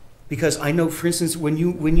 Because I know, for instance, when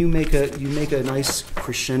you make a nice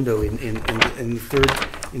crescendo in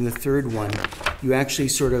the third one, you actually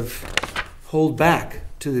sort of hold back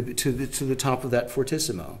to the top of that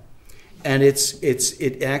fortissimo, and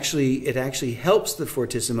it actually helps the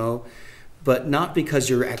fortissimo, but not because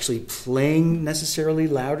you're actually playing necessarily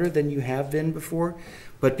louder than you have been before,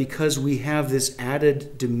 but because we have this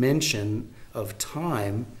added dimension of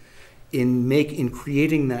time in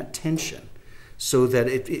creating that tension. So that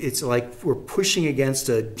it's like we're pushing against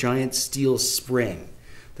a giant steel spring.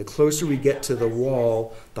 The closer we get to the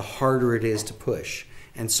wall, the harder it is to push.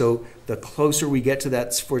 And so the closer we get to that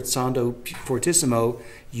sforzando fortissimo,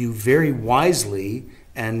 you very wisely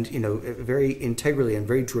and very integrally and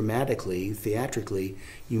very dramatically, theatrically,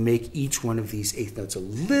 you make each one of these eighth notes a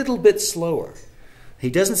little bit slower. He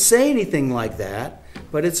doesn't say anything like that,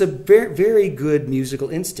 but it's a very, very good musical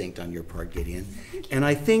instinct on your part, Gideon. And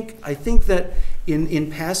I think that in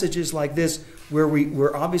passages like this, where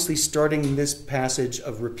we're obviously starting this passage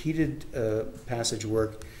of repeated passage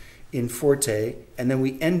work in forte, and then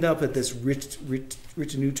we end up at this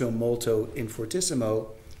ritenuto molto in fortissimo,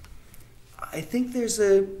 I think there's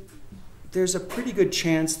a pretty good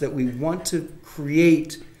chance that we want to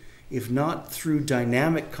create, if not through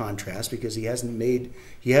dynamic contrast, because he hasn't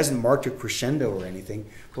marked a crescendo or anything,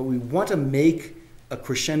 but we want to make a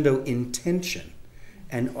crescendo in tension,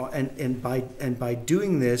 and by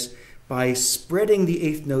doing this, by spreading the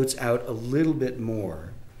eighth notes out a little bit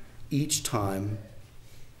more each time,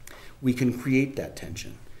 we can create that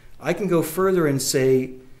tension. I can go further and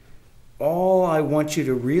say, all I want you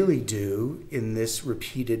to really do in this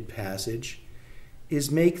repeated passage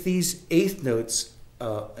is make these eighth notes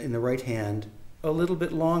in the right hand a little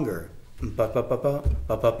bit longer. You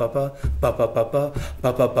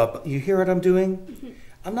hear what I'm doing? Mm-hmm.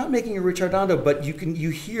 I'm not making a ritardando, but you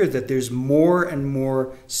hear that there's more and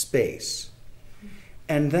more space.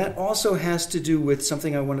 And that also has to do with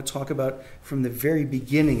something I want to talk about from the very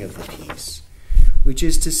beginning of the piece, which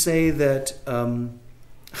is to say that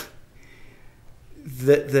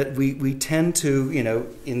that we tend to,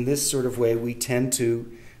 in this sort of way, we tend to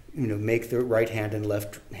make the right hand and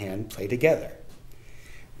left hand play together.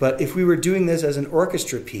 But if we were doing this as an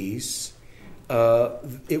orchestra piece,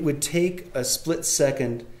 it would take a split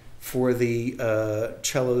second for the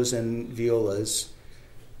cellos and violas,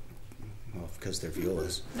 well, because they're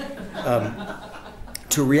violas,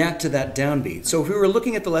 to react to that downbeat. So if we were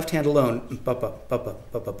looking at the left hand alone,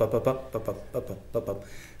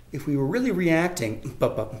 if we were really reacting,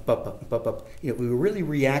 we were really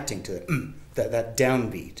reacting to it, that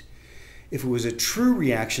downbeat. If it was a true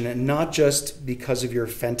reaction and not just because of your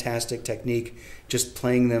fantastic technique, just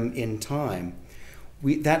playing them in time,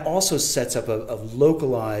 that also sets up a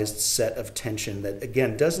localized set of tension that,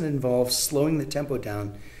 again, doesn't involve slowing the tempo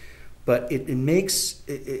down, but it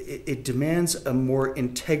demands a more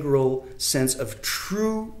integral sense of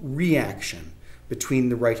true reaction between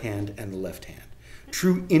the right hand and the left hand,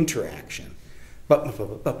 true interaction.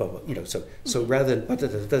 you know, so rather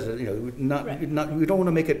than, you know, not, we don't want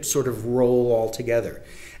to make it sort of roll all together.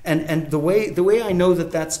 And the way I know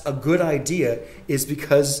that that's a good idea is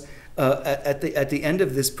because at the end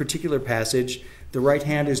of this particular passage, the right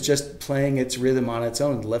hand is just playing its rhythm on its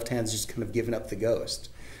own. The left hand's just kind of giving up the ghost.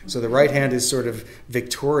 So the right hand is sort of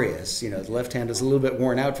victorious. You know, the left hand is a little bit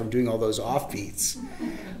worn out from doing all those offbeats.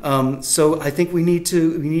 So I think we need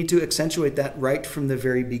to accentuate that right from the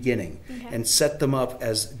very beginning and set them up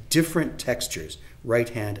as different textures, right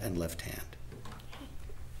hand and left hand.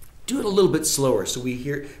 Do it a little bit slower so we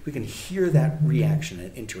can hear that reaction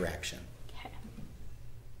and interaction.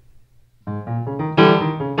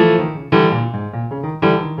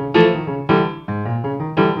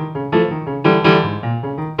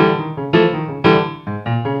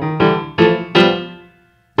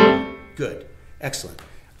 Good, excellent.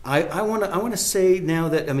 I want to say now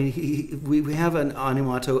that, I mean, we have an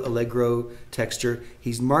animato allegro texture.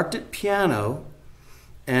 He's marked it piano,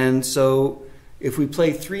 and so if we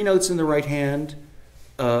play 3 notes in the right hand,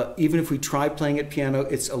 even if we try playing it piano,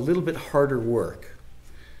 it's a little bit harder work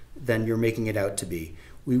than you're making it out to be.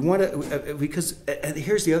 We want to, because, and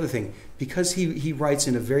here's the other thing, because he writes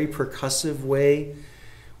in a very percussive way,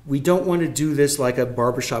 we don't want to do this like a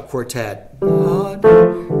barbershop quartet.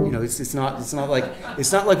 You know, it's not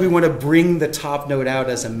like we want to bring the top note out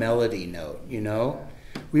as a melody note. You know,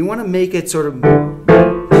 we want to make it sort of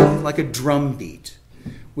like a drum beat,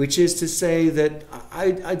 which is to say that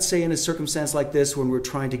I'd say in a circumstance like this, when we're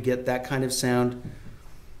trying to get that kind of sound,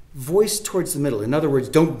 voice towards the middle. In other words,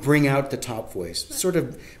 don't bring out the top voice. Sort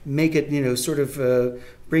of make it, you know, sort of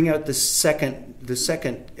bring out the second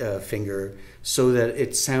finger so that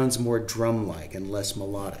it sounds more drum-like and less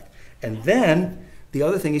melodic. And then the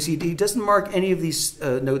other thing is he doesn't mark any of these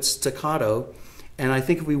notes staccato. And I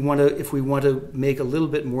think if we want to make a little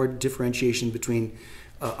bit more differentiation between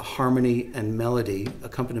harmony and melody,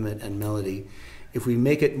 accompaniment and melody, if we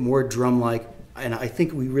make it more drum-like, and I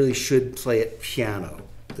think we really should play it piano,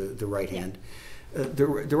 the right hand. The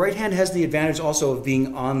right hand has the advantage also of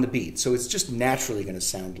being on the beat, so it's just naturally going to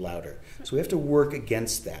sound louder. So we have to work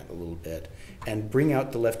against that a little bit and bring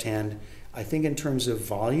out the left hand, I think, in terms of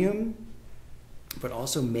volume, but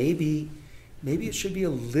also maybe it should be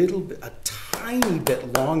a tiny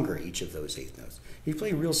bit longer, each of those 8th notes. You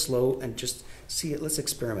play real slow and just see it. Let's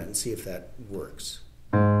experiment and see if that works.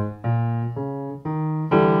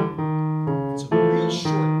 It's a real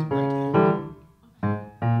short right hand.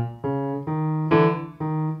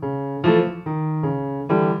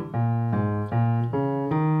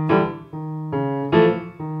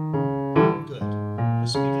 Good.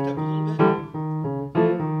 Just speed it up a little bit.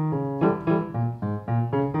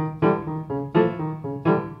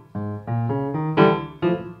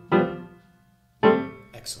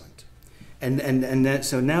 Excellent.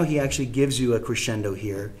 So now he actually gives you a crescendo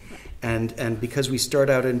here, and because we start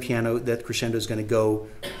out in piano, that crescendo is going to go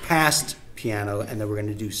past piano, and then we're going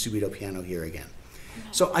to do subito piano here again.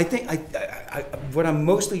 So I think what I'm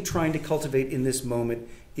mostly trying to cultivate in this moment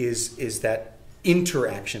is that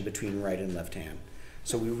interaction between right and left hand.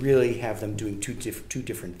 So we really have them doing two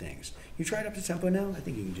different things. You try it up to tempo now? I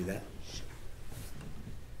think you can do that.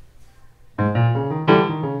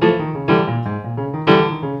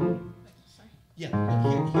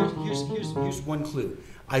 Here's one clue.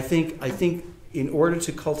 I think in order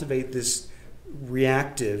to cultivate this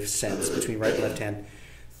reactive sense between right and left hand,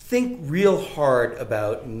 think real hard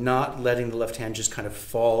about not letting the left hand just kind of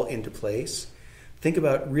fall into place. Think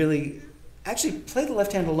about really, actually play the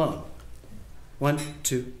left hand alone. 1,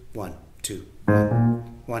 2, 1, 2,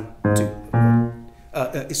 1,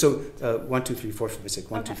 2. So 1, 2, 3, 4, 5, 6.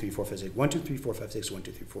 1, 2, 3, 4, 5, 6. 1, 2, 3, 4, 5, 6. 1,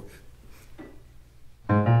 2, 3, 4.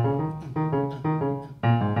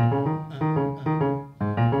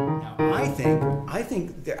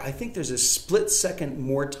 I think there's a split second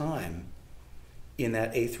more time in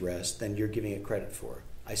that 8th rest than you're giving it credit for.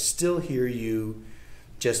 I still hear you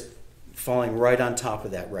just falling right on top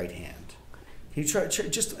of that right hand. You try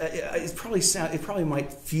just it probably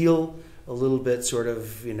might feel a little bit sort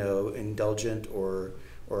of, you know, indulgent or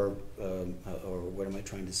what am I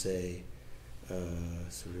trying to say?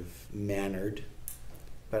 Sort of mannered.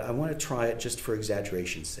 But I want to try it just for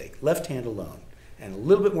exaggeration's sake. Left hand alone, and a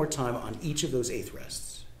little bit more time on each of those 8th rests.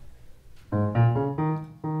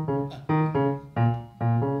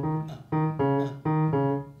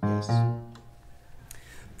 Yes.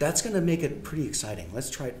 That's going to make it pretty exciting. Let's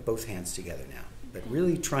try it both hands together now. But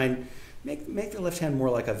really try and make the left hand more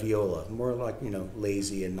like a viola, more like, you know,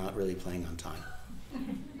 lazy and not really playing on time.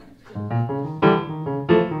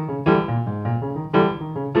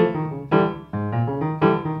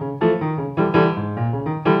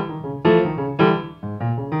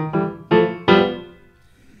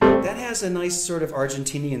 that has a nice sort of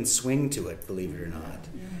Argentinian swing to it, believe it or not.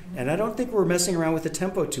 And I don't think we're messing around with the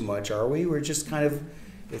tempo too much, are we? We're just kind of,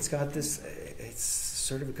 it's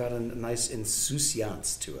sort of got a nice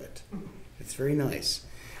insouciance to it. It's very nice.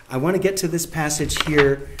 I want to get to this passage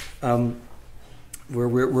here where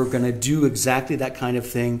we're going to do exactly that kind of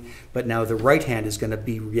thing, but now the right hand is going to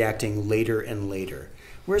be reacting later and later.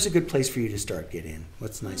 Where's a good place for you to start, Gideon?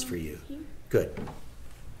 What's nice for you? Good.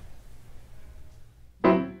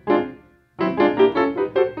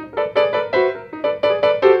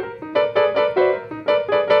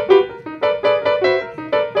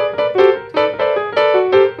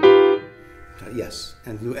 Yes,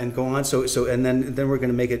 and go on. So and then we're going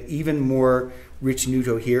to make it even more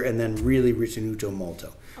ritenuto here, and then really ritenuto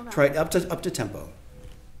molto. Okay. Try it up to tempo.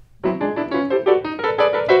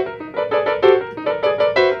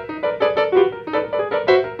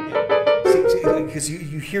 Because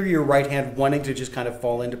you hear your right hand wanting to just kind of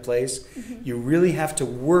fall into place. Mm-hmm. You really have to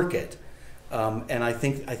work it, and I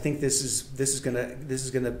think this is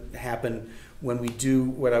gonna happen when we do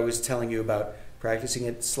what I was telling you about. Practicing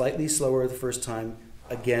it slightly slower the first time,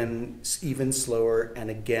 again even slower, and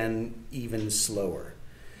again even slower.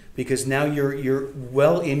 Because now you're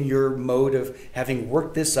well in your mode of having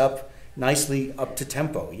worked this up nicely up to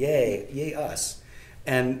tempo. Yay us.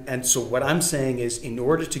 And so what I'm saying is, in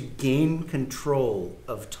order to gain control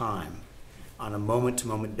of time on a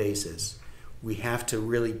moment-to-moment basis, we have to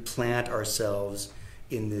really plant ourselves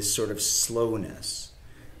in this sort of slowness.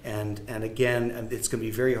 And again, it's going to be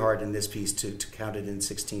very hard in this piece to count it in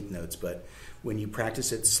 16th notes, but when you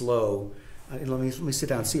practice it slow, let me sit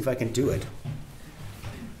down and see if I can do it.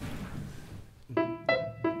 I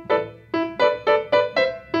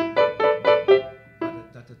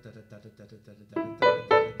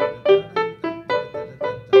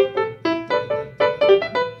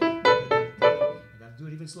gotta do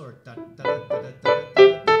it even slower.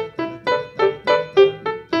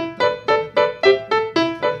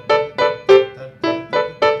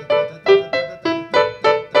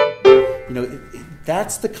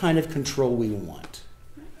 That's the kind of control we want.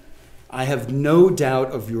 I have no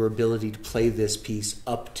doubt of your ability to play this piece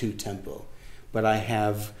up to tempo, but I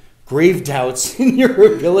have grave doubts in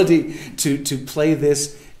your ability to play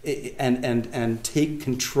this and take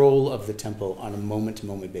control of the tempo on a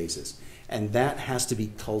moment-to-moment basis. And that has to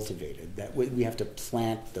be cultivated. That we have to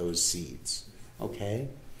plant those seeds. Okay?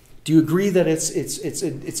 Do you agree that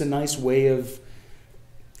it's a nice way of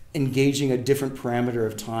engaging a different parameter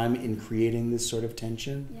of time in creating this sort of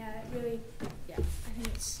tension? Yeah, it really, yeah,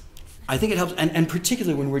 I think it helps, and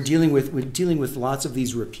particularly when we're dealing with lots of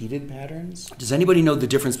these repeated patterns. Does anybody know the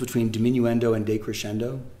difference between diminuendo and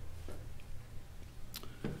decrescendo?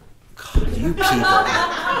 God, you people.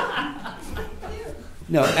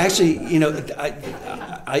 No, actually,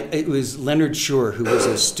 it was Leonard Schur, who was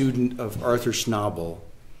a student of Arthur Schnabel,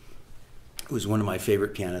 who was one of my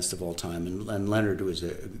favorite pianists of all time, and Leonard was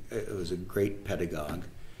a great pedagogue.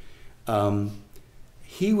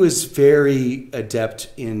 He was very adept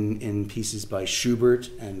in pieces by Schubert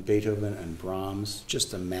and Beethoven and Brahms,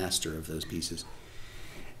 just a master of those pieces.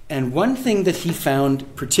 And one thing that he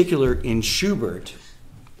found particular in Schubert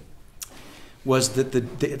was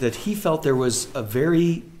that he felt there was a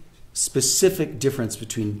very specific difference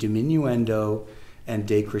between diminuendo and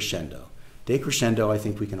decrescendo. Decrescendo, I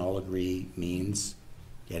think we can all agree, means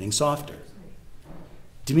getting softer.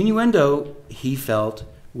 Diminuendo, he felt,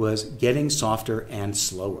 was getting softer and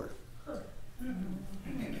slower.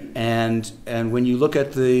 And when you look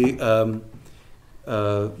at the,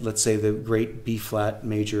 let's say, the great B-flat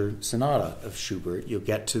major sonata of Schubert, you'll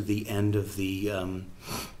get to the end of the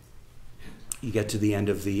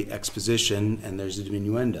exposition, and there's a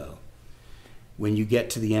diminuendo. When you get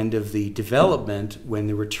to the end of the development, when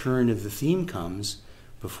the return of the theme comes,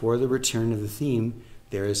 before the return of the theme,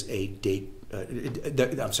 there's a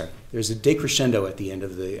decrescendo at the end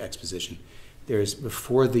of the exposition.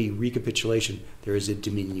 Before the recapitulation, there is a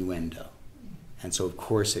diminuendo. And so, of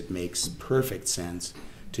course, it makes perfect sense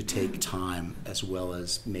to take time as well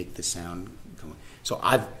as make the sound go. So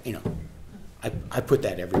I put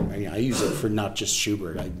that everywhere. I use it for not just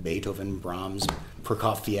Schubert, Beethoven, Brahms,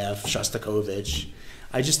 Prokofiev, Shostakovich.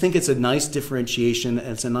 I just think it's a nice differentiation, and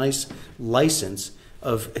it's a nice license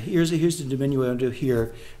of here's the diminuendo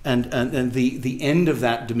here, and the end of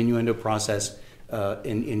that diminuendo process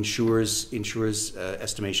in Schur's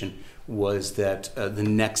estimation was that the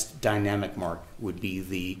next dynamic mark would be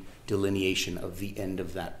the delineation of the end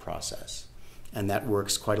of that process, and that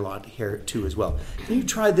works quite a lot here too as well. Can you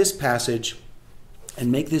try this passage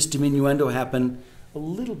and make this diminuendo happen a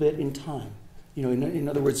little bit in time? In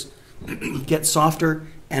other words, get softer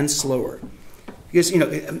and slower. Because,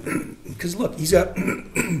 because look, he's got,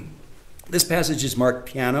 this passage is marked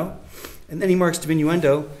piano, and then he marks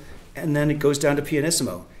diminuendo, and then it goes down to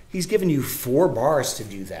pianissimo. He's given you 4 bars to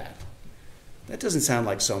do that. That doesn't sound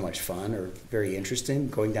like so much fun or very interesting,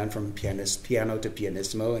 going down from piano to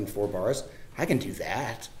pianissimo in 4 bars. I can do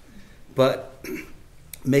that. But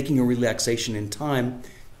making a relaxation in time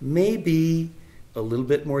may be a little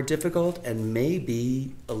bit more difficult and may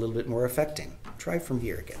be a little bit more affecting. Try from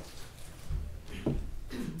here again.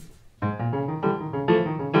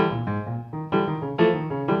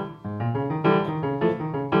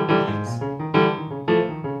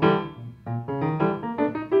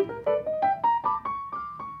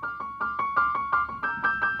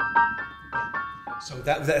 So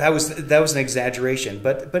that was an exaggeration,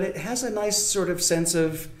 but it has a nice sort of sense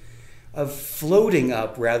of floating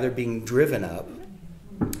up rather being driven up,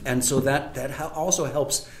 and so that also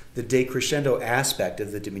helps the decrescendo aspect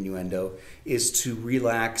of the diminuendo is to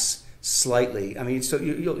relax slightly. I mean, so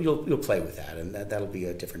you'll play with that, and that'll be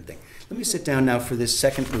a different thing. Let me sit down now for this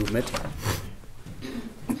second movement.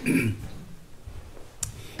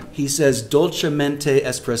 He says dolcemente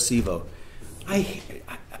espressivo.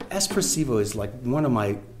 Espressivo is like one of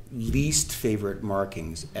my least favorite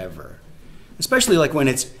markings ever, especially like when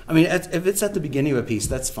it's. I mean, if it's at the beginning of a piece,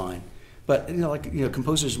 that's fine, but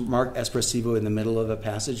composers mark espressivo in the middle of a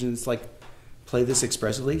passage, and it's like, play this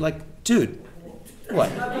expressively. Like, dude,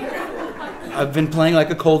 what? I've been playing like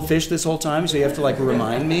a cold fish this whole time, so you have to like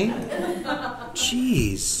remind me.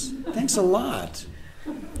 Jeez, thanks a lot.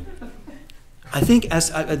 I think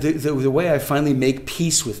the way I finally make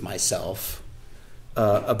peace with myself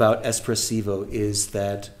about espressivo is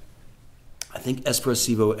that I think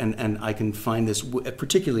espressivo, and I can find this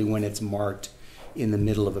particularly when it's marked in the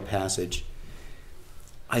middle of a passage,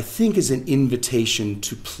 I think is an invitation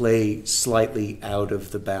to play slightly out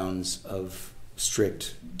of the bounds of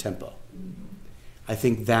strict tempo. I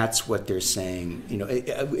think that's what they're saying.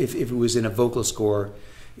 If it was in a vocal score,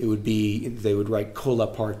 it would be, they would write con la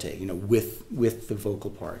parte, with the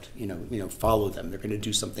vocal part, follow them. They're going to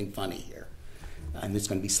do something funny here. And it's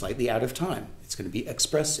going to be slightly out of time. It's going to be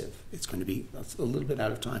expressive. It's going to be a little bit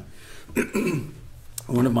out of time.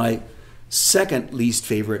 One of my second least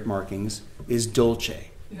favorite markings is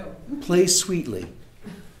dolce. Play sweetly.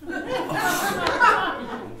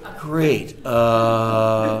 Oh, great.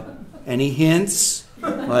 Any hints?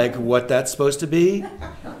 Like what that's supposed to be?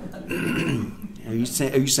 Are you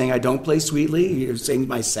saying I don't play sweetly? You're saying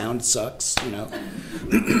my sound sucks,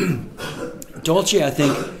 Dolce, I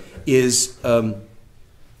think, is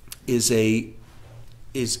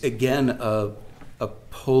again a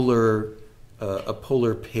polar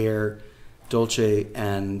pair, dolce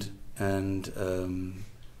and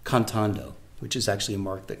cantando, which is actually a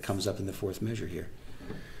mark that comes up in the 4th measure here.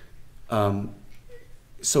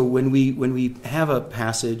 So when we have a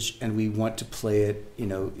passage and we want to play it,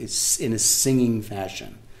 it's in a singing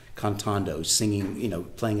fashion, cantando, singing,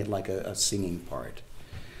 playing it like a singing part.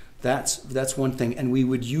 That's one thing, and we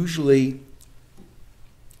would usually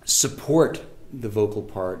support the vocal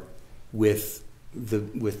part with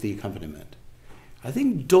the accompaniment. I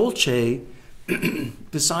think dolce,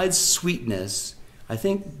 besides sweetness, I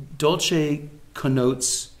think dolce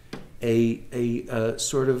connotes a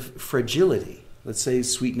sort of fragility. Let's say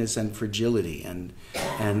sweetness and fragility and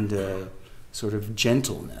sort of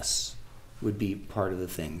gentleness would be part of the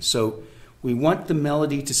thing. So we want the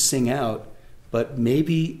melody to sing out, but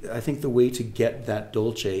maybe I think the way to get that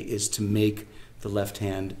dolce is to make the left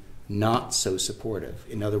hand not so supportive.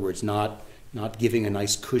 In other words, not giving a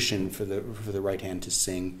nice cushion for the right hand to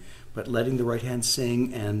sing, but letting the right hand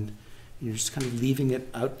sing, and you're just kind of leaving it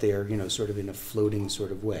out there, sort of in a floating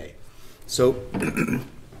sort of way. So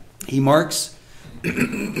he marks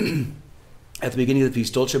at the beginning of the piece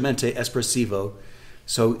dolcemente espressivo.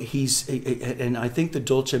 So and I think the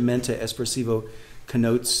dolcemente espressivo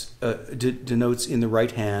denotes in the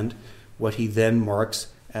right hand what he then marks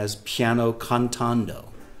as piano cantando.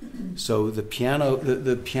 So the piano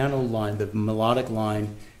line, the melodic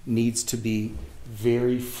line, needs to be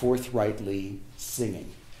very forthrightly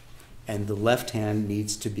singing, and the left hand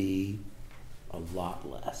needs to be a lot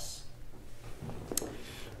less.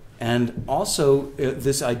 And also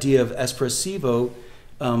this idea of espressivo,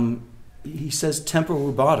 he says tempo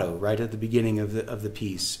rubato right at the beginning of the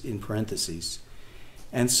piece in parentheses.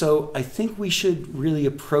 And so I think we should really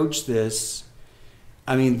approach this.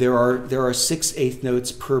 I mean, there are 6/8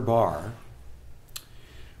 notes per bar,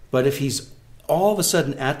 but if he's all of a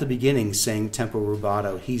sudden at the beginning saying tempo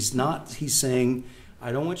rubato, he's saying,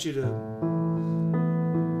 I don't want you to.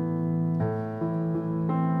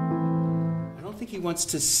 he wants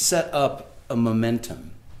to set up a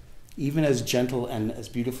momentum, even as gentle and as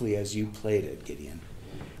beautifully as you played it, Gideon.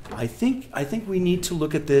 I think we need to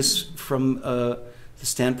look at this from the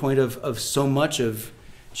standpoint of so much of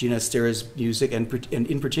Ginastera's music, and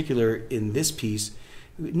in particular in this piece,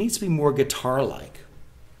 it needs to be more guitar-like.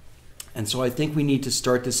 And so I think we need to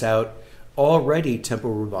start this out already tempo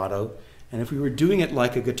rubato, and if we were doing it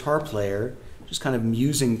like a guitar player, just kind of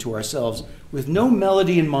musing to ourselves, with no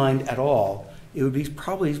melody in mind at all, it would be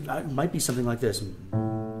probably, it might be something like this. You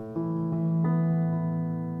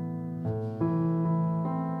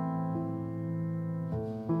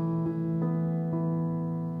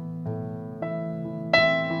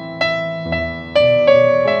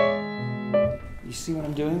see what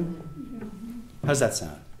I'm doing? How's that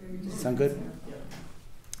sound? Sound good?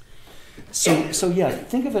 So yeah,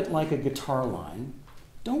 think of it like a guitar line.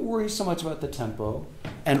 Don't worry so much about the tempo,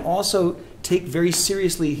 and also take very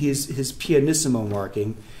seriously his pianissimo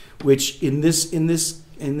marking, which in this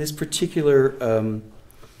particular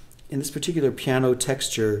piano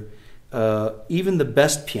texture, even the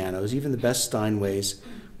best pianos, even the best Steinways,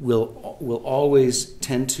 will always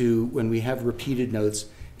tend to, when we have repeated notes,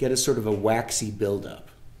 get a sort of a waxy buildup.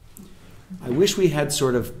 I wish we had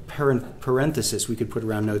sort of parenthesis we could put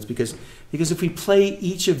around notes, because if we play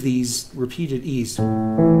each of these repeated E's,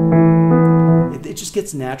 it just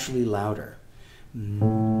gets naturally louder.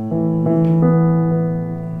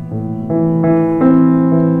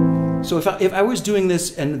 So if I was doing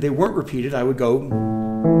this and they weren't repeated, I would go,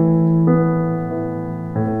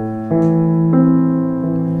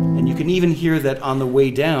 and you can even hear that on the way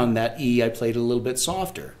down, that E I played a little bit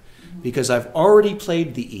softer, because I've already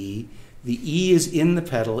played the E. The E is in the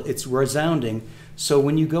pedal, it's resounding. So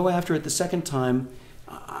when you go after it the second time,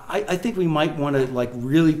 I think we might want to like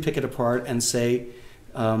really pick it apart and say,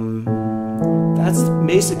 that's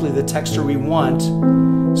basically the texture we want.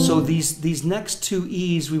 So these next two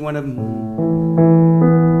E's, we want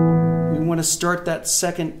to start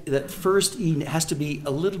that first E has to be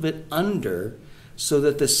a little bit under, so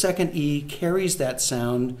that the second E carries that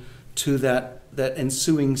sound to that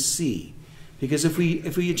ensuing C. Because if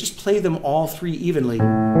we just play them all three evenly,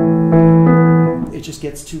 it just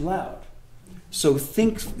gets too loud. So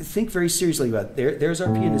think very seriously about it. There's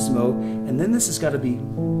our pianissimo, and then this has got to be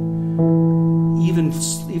even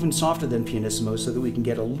softer than pianissimo, so that we can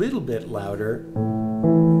get a little bit louder,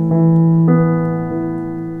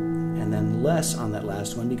 and then less on that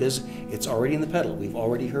last one, because it's already in the pedal. We've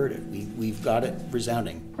already heard it. We've got it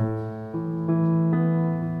resounding.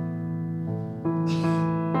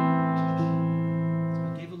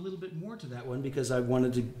 To that one, because I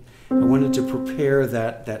wanted to prepare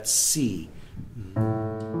that C. And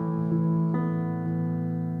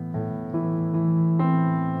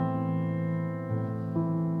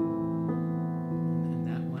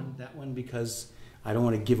that one because I don't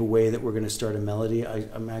want to give away that we're going to start a melody.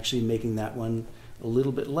 I'm actually making that one a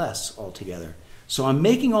little bit less altogether. So I'm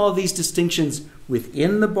making all of these distinctions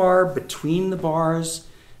within the bar, between the bars,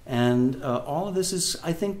 and all of this is,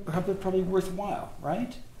 I think, probably worthwhile,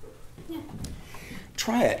 right? Yeah.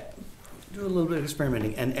 Try it. Do a little bit of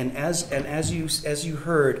experimenting, and as you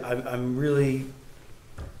heard, I'm really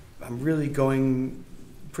going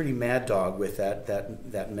pretty mad dog with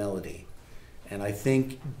that melody, and I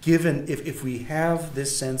think given if we have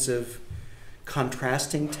this sense of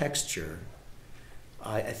contrasting texture,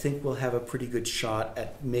 I think we'll have a pretty good shot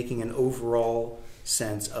at making an overall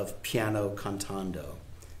sense of piano cantando,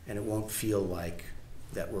 and it won't feel like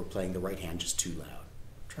that we're playing the right hand just too loud.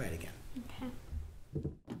 Try it again. Okay.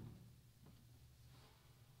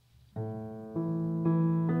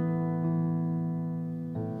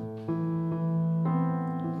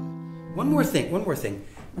 One more thing.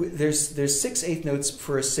 There's 6/8 notes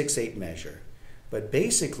for a 6/8 measure, but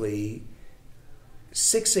basically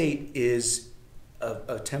 6/8 is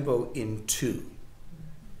a tempo in 2.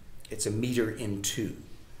 It's a meter in 2.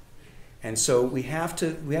 And so we have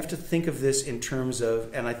to think of this in terms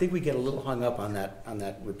of, and I think we get a little hung up on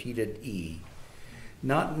that repeated E,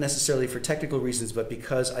 not necessarily for technical reasons, but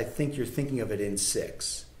because I think you're thinking of it in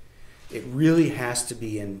 6. It really has to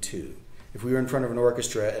be in 2. If we were in front of an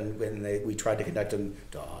orchestra and when we tried to conduct them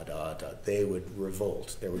da da da, they would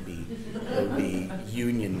revolt. There would be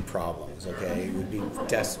union problems. Okay, it would be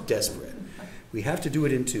desperate. We have to do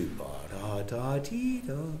it in 2. Ba da da dee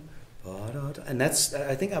da. And that's,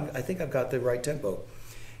 I think I've got the right tempo.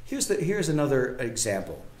 Here's another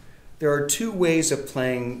example. There are 2 ways of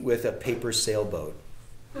playing with a paper sailboat.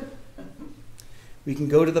 We can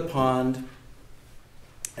go to the pond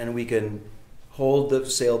and we can hold the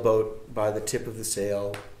sailboat by the tip of the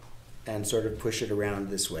sail and sort of push it around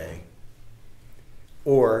this way.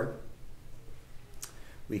 Or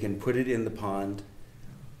we can put it in the pond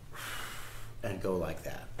and go like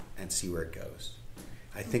that and see where it goes.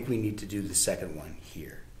 I think we need to do the second one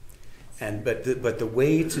here. But the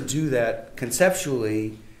way to do that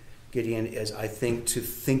conceptually, Gideon, is I think to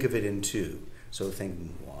think of it in two. So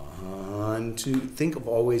think 1, 2. Think of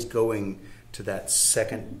always going to that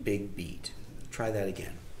second big beat. Try that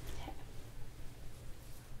again.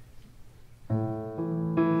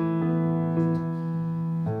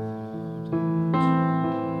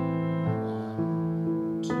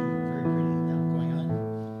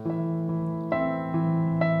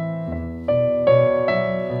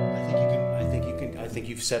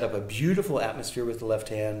 You've set up a beautiful atmosphere with the left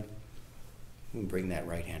hand. You can bring that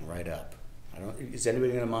right hand right up. Is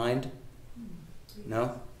anybody going to mind?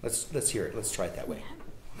 No? Let's hear it. Let's try it that way.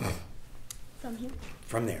 From here?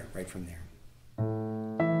 From there, right from there.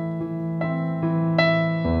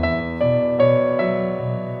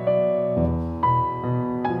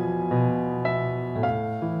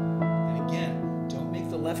 And again, don't make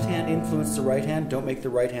the left hand influence the right hand. Don't make the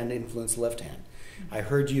right hand influence the left hand. I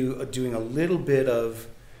heard you doing a little bit of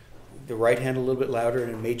the right hand a little bit louder,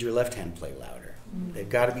 and it made your left hand play louder. They've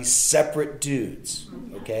got to be separate dudes,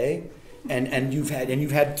 okay? And you've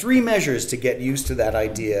had 3 measures to get used to that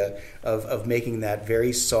idea of making that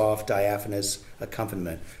very soft diaphanous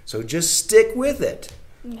accompaniment. So just stick with it.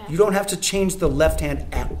 Okay. You don't have to change the left hand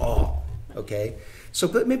at all, okay? So,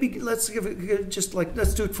 but maybe let's do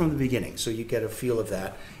it from the beginning, so you get a feel of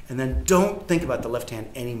that, and then don't think about the left hand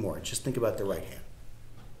anymore. Just think about the right hand.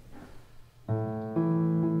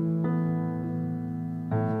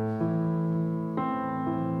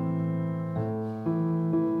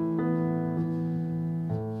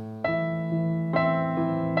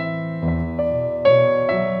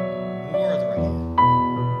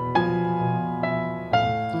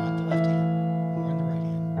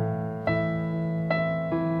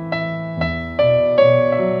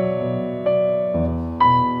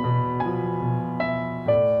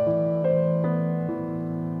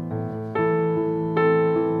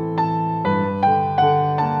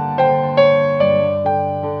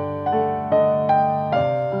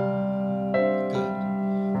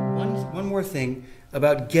 Thing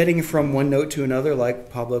about getting from one note to another, like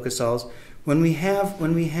Pablo Casal's, when we have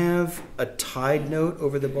a tied note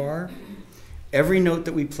over the bar, every note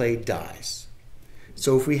that we play dies.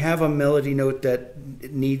 So if we have a melody note that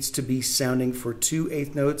needs to be sounding for 2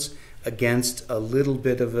 eighth notes against a little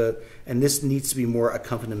bit of and this needs to be more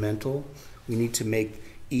accompanimental, we need to make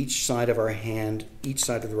each side of our hand, each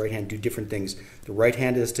side of the right hand do different things. The right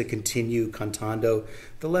hand is to continue cantando.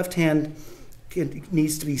 The left hand it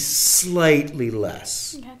needs to be slightly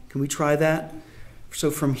less. Okay. Can we try that? So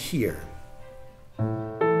from here.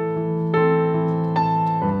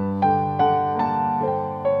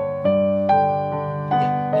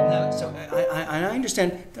 So I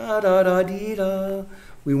understand da da da dee da.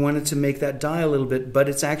 We wanted to make that die a little bit, but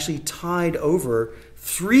it's actually tied over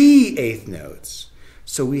 3 eighth notes.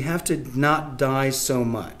 So we have to not die so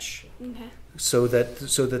much. Okay. So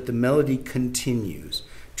that the melody continues.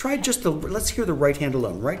 Try let's hear the right hand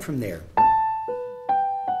alone, right from there.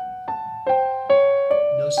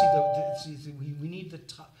 No, see, we need the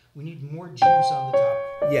top, we need more juice on the top.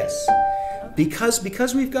 Yes,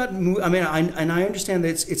 because we've got, I understand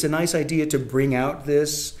that it's a nice idea to bring out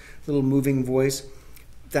this little moving voice.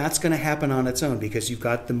 That's going to happen on its own because you've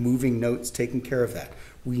got the moving notes taking care of that.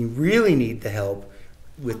 We really need the help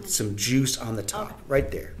with some juice on the top, right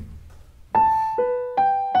there.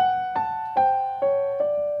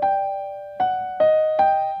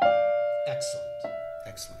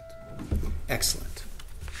 Excellent.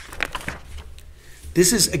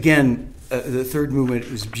 This is, again, the third movement.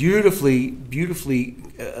 It was beautifully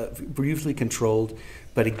controlled.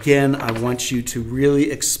 But again, I want you to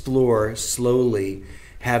really explore slowly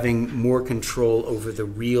having more control over the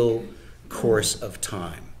real course of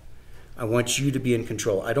time. I want you to be in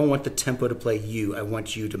control. I don't want the tempo to play you. I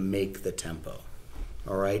want you to make the tempo.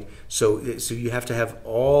 All right? So you have to have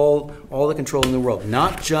all the control in the world,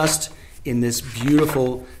 not just in this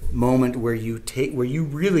beautiful moment where you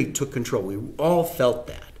really took control. We all felt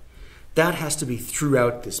that. That has to be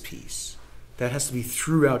throughout this piece. That has to be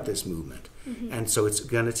throughout this movement. Mm-hmm. And so it's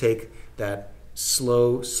going to take that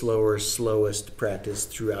slowest practice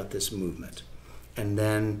throughout this movement. And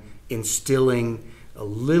then instilling a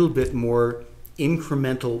little bit more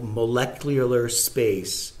incremental molecular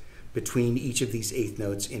space between each of these eighth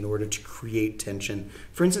notes in order to create tension.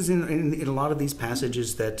 For instance, in a lot of these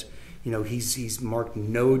passages that he's marked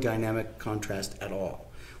no dynamic contrast at all.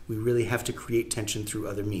 We really have to create tension through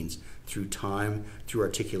other means, through time, through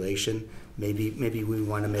articulation. Maybe we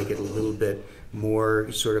want to make it a little bit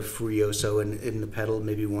more sort of furioso in the pedal.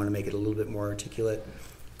 Maybe we want to make it a little bit more articulate.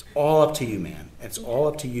 All up to you, man. It's all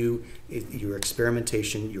up to you, your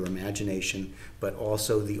experimentation, your imagination, but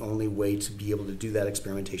also the only way to be able to do that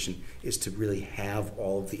experimentation is to really have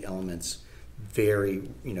all of the elements very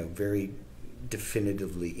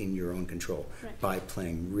definitively in your own control by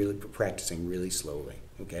practicing really slowly,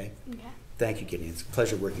 okay? Okay. Thank you, Gideon. It's a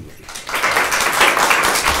pleasure working with you.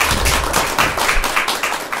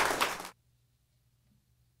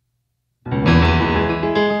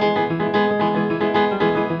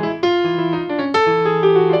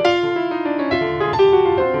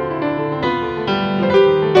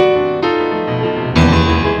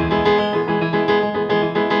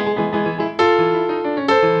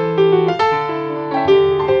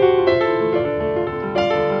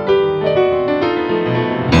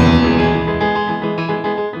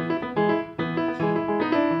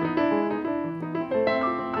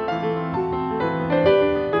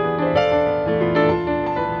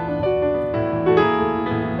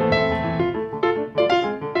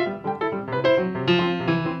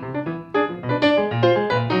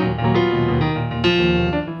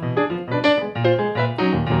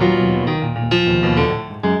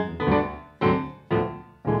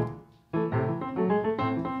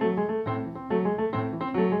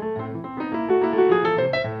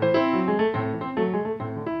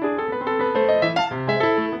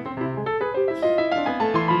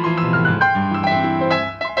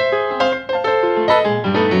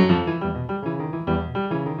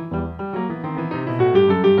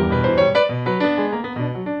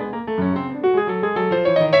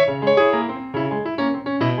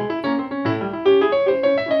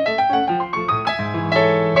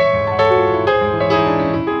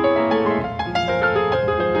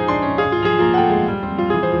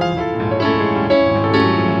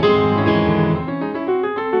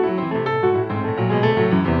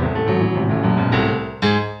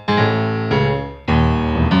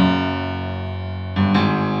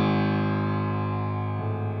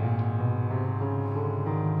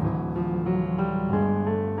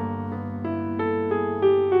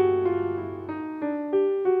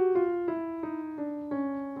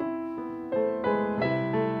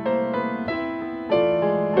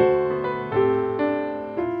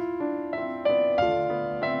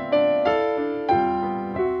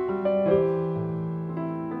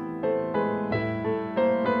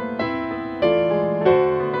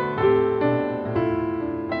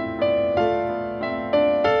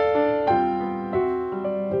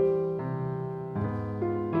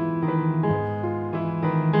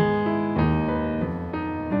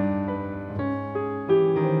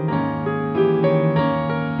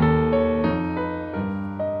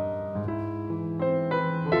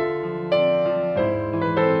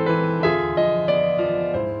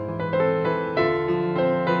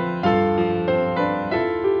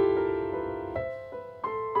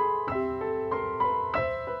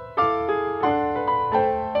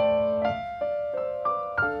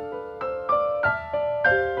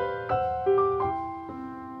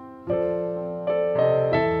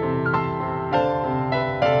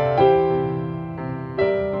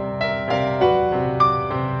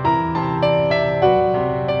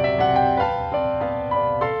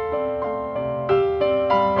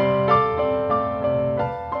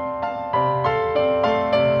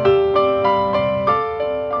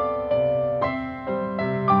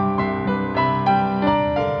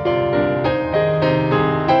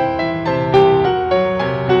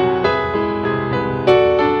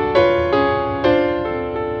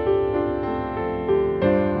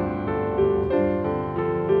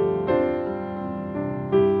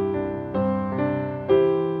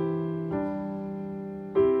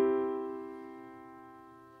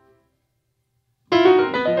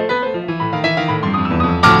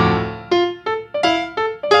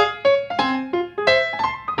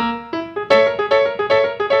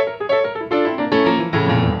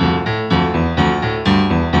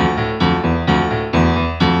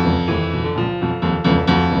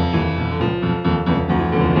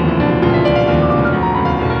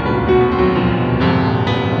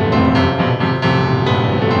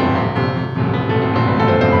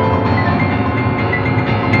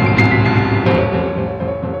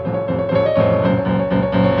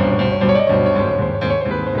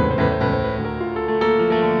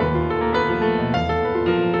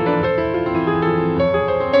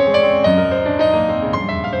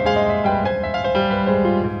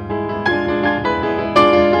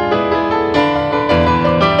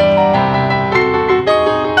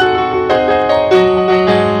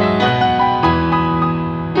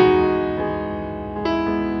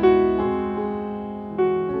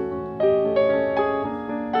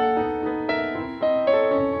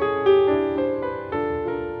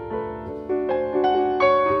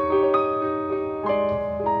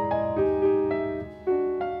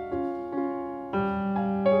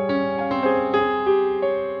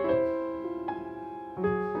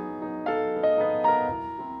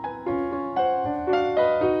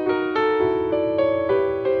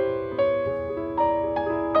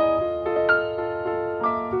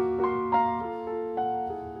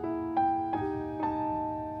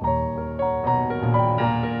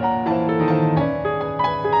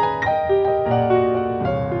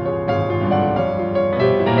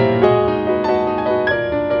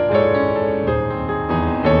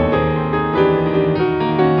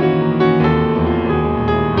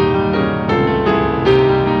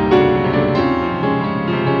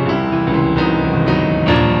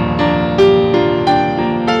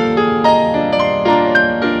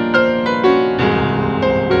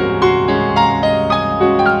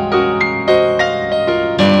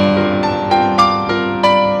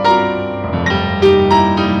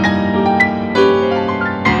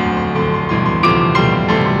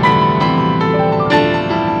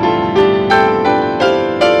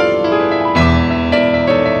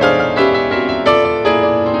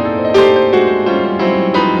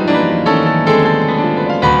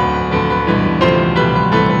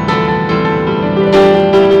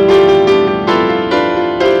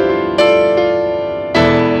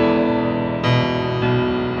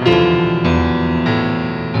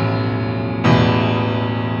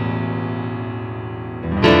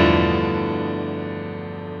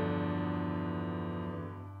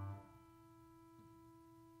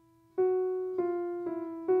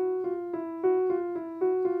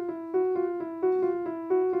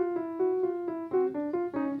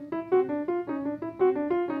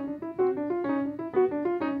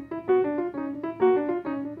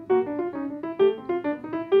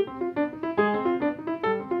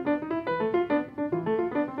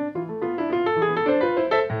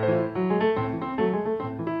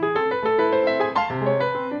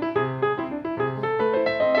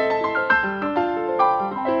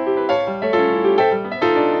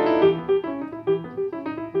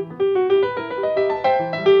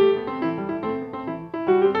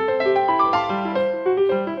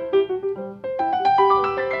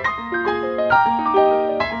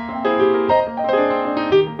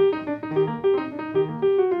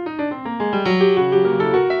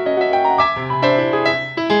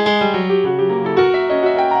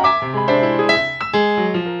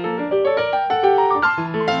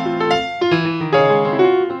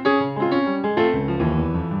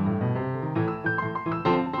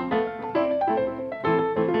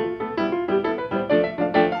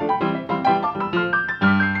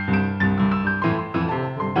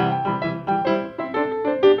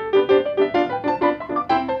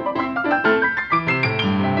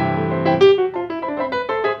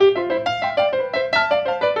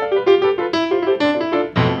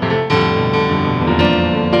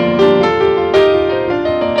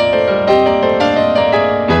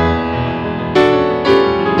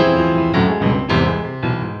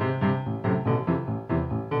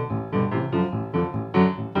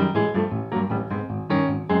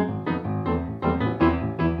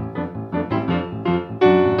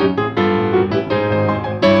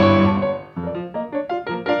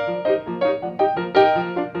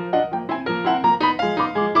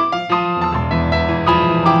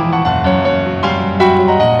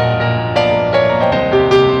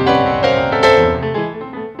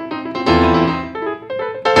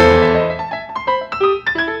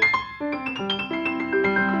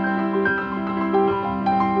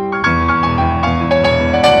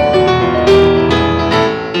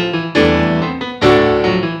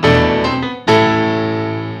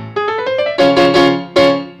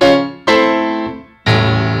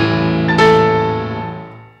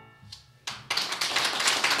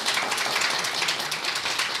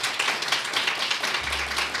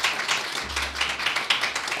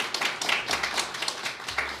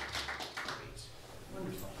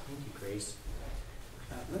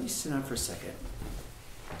 sit down for a second.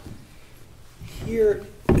 Here,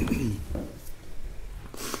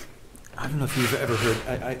 I don't know if you've ever heard,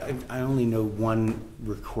 I only know one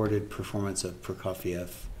recorded performance of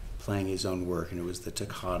Prokofiev playing his own work, and it was the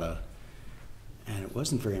Toccata, and it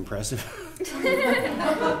wasn't very impressive.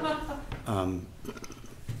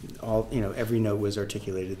 Every note was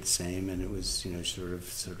articulated the same, and it was,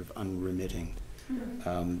 sort of unremitting.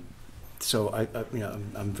 So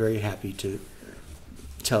I'm very happy to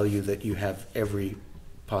tell you that you have every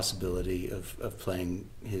possibility of playing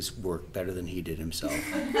his work better than he did himself,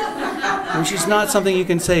 which is not something you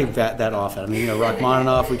can say that often. I mean,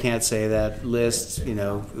 Rachmaninoff, we can't say that. Liszt,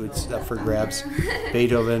 it's up for grabs.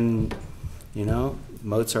 Beethoven,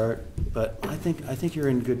 Mozart, but I think you're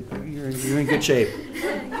in good shape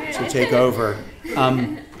to take over.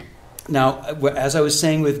 Now, as I was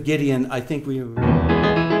saying with Gideon, I think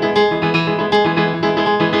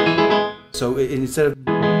so instead of, we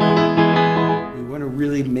want to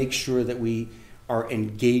really make sure that we are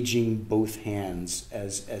engaging both hands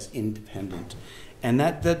as independent, and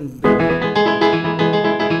that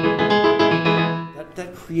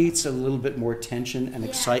creates a little bit more tension and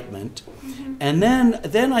excitement. And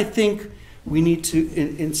then I think we need to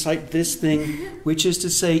incite this thing, which is to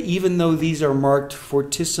say, even though these are marked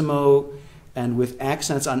fortissimo and with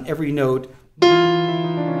accents on every note,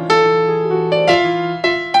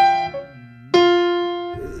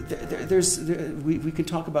 we can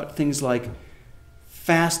talk about things like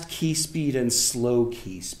fast key speed and slow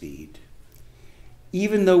key speed.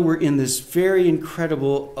 Even though we're in this very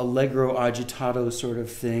incredible allegro agitato sort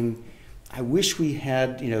of thing, I wish we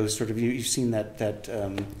had, you've seen that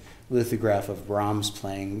lithograph of Brahms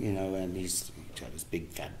playing, and he's got his big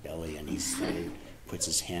fat belly, and he puts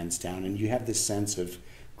his hands down, and you have this sense of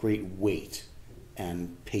great weight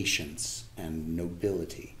and patience and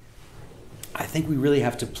nobility. I think we really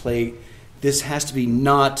have to play. This has to be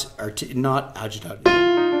not agitato.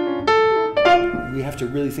 We have to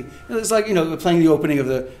really think. It's like playing the opening of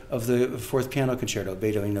the fourth piano concerto.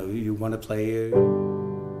 Beethoven. You want to play,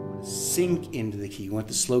 sink into the key. You want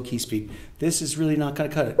the slow key speed. This is really not going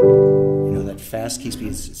to cut it. That fast key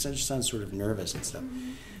speed. It just sounds sort of nervous and stuff.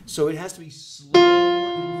 So it has to be slow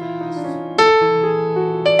and fast.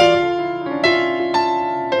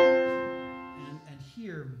 And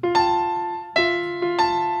here,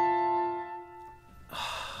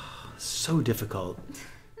 so difficult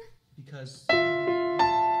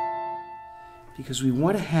because we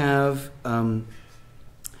want to have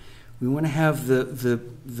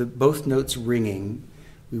the both notes ringing.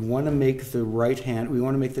 We want to make the right hand. We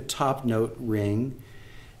want to make the top note ring,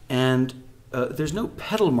 and there's no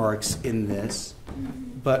pedal marks in this,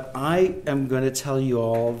 but I am going to tell you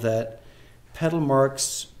all that pedal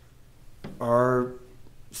marks are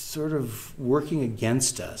sort of working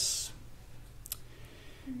against us.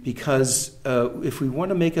 Because if we want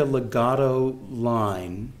to make a legato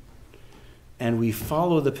line and we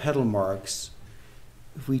follow the pedal marks,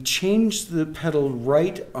 if we change the pedal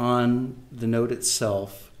right on the note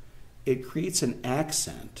itself, it creates an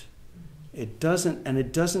accent. It doesn't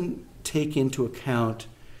take into account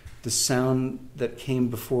the sound that came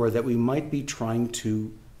before that we might be trying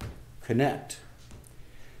to connect.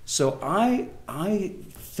 So I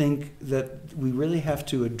think that we really have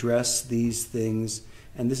to address these things.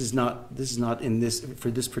 And this is not in this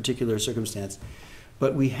for this particular circumstance,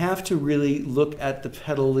 but we have to really look at the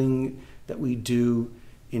pedaling that we do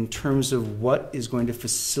in terms of what is going to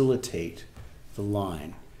facilitate the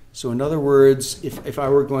line. So in other words, if I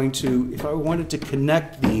wanted to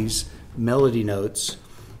connect these melody notes,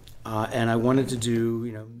 and I wanted to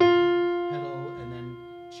do pedal and then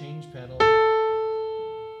change pedal,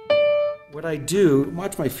 what I do,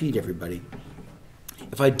 watch my feet, everybody.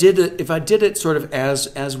 If I did it sort of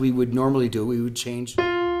as we would normally do, we would change,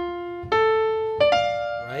 right?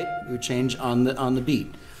 We would change on the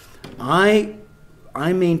beat. I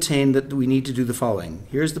maintain that we need to do the following.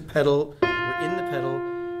 Here's the pedal. We're in the pedal,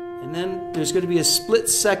 and then there's going to be a split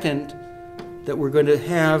second that we're going to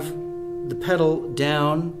have the pedal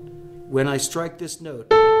down when I strike this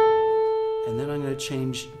note, and then I'm going to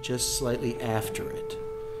change just slightly after it.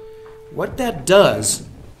 What that does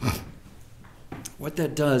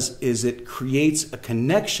is it creates a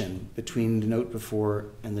connection between the note before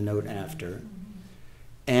and the note after.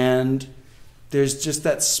 And there's just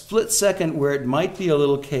that split second where it might be a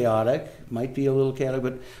little chaotic,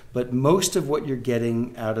 but most of what you're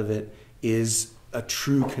getting out of it is a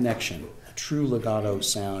true connection, a true legato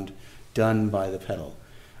sound done by the pedal.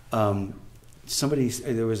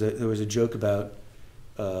 There was a joke about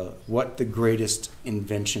what the greatest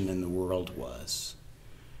invention in the world was.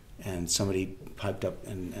 And somebody piped up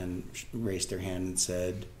and raised their hand and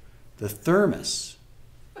said, "The thermos."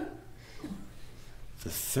 The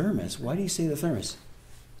thermos? Why do you say the thermos?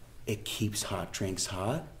 It keeps hot drinks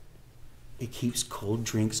hot. It keeps cold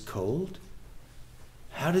drinks cold.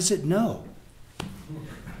 How does it know?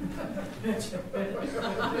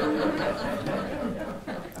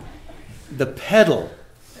 The pedal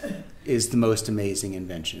is the most amazing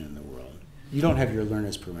invention in the world. You don't have your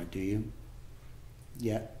learner's permit, do you?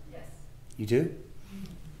 Yet? Yes. You do?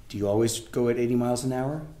 Do you always go at 80 miles an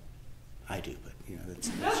hour? I do, but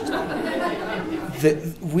that's just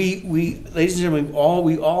we ladies and gentlemen,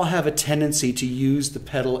 we all have a tendency to use the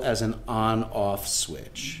pedal as an on-off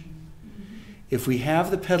switch. If we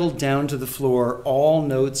have the pedal down to the floor, all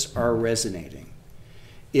notes are resonating.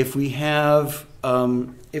 If we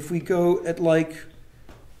go at like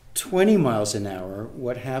 20 miles an hour,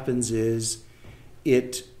 what happens is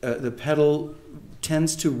the pedal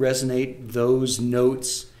tends to resonate those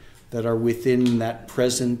notes that are within that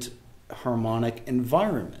present harmonic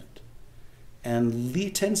environment, and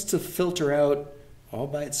tends to filter out all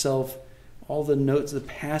by itself all the notes, the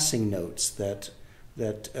passing notes that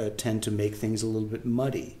tend to make things a little bit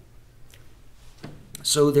muddy.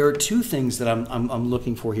 So there are two things that I'm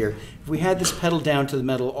looking for here. If we had this pedal down to the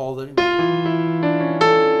metal,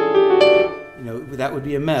 that would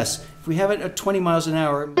be a mess. If we have it at 20 miles an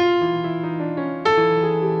hour, it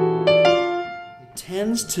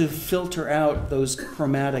tends to filter out those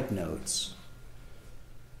chromatic notes.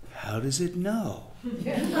 How does it know?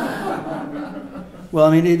 Well,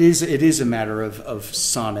 I mean, it is a matter of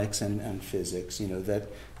sonics and physics, that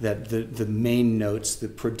the main notes, the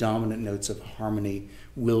predominant notes of harmony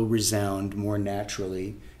will resound more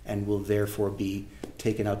naturally and will therefore be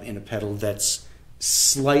taken up in a pedal that's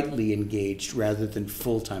slightly engaged rather than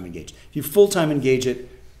full-time engaged. If you full-time engage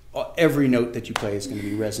it, every note that you play is going to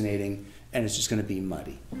be resonating and it's just going to be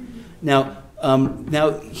muddy. Now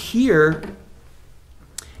here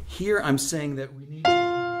I'm saying that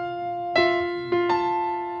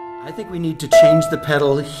I think we need to change the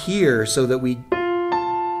pedal here so that we get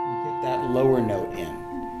that lower note in.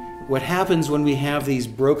 What happens when we have these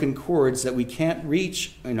broken chords that we can't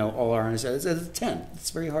reach, all our is at a 10.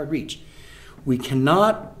 It's a very hard reach. We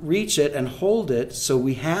cannot reach it and hold it, so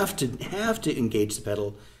we have to engage the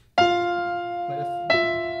pedal. But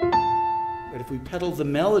if we pedal the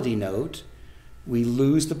melody note, we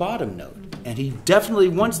lose the bottom note. And he definitely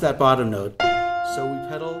wants that bottom note. So we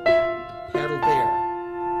pedal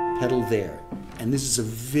there. And this is a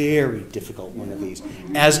very difficult one of these.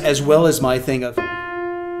 As well as my thing of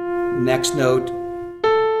next note,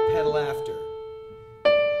 pedal after,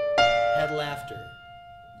 pedal after,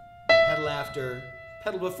 pedal after,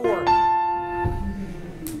 pedal before.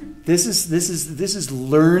 This is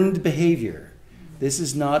learned behavior. This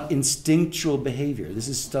is not instinctual behavior. This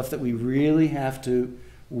is stuff that we really have to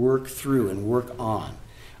work through and work on.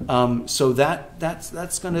 So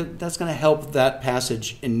that's gonna help that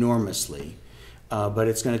passage enormously, but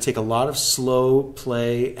it's going to take a lot of slow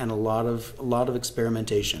play and a lot of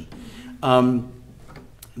experimentation. And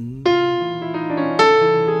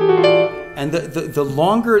the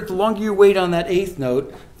longer you wait on that eighth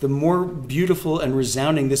note, the more beautiful and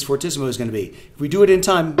resounding this fortissimo is going to be. If we do it in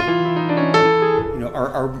time,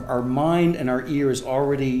 our mind and our ear is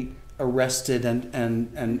already arrested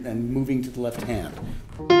and moving to the left hand.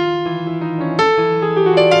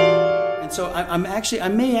 And so I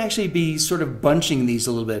may actually be sort of bunching these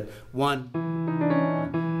a little bit. One.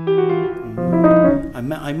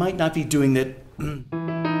 I might not be doing that.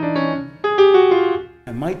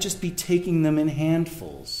 I might just be taking them in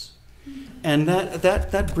handfuls. And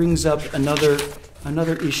that brings up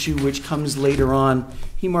another issue which comes later on.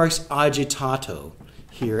 He marks agitato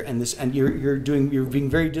here, and you're being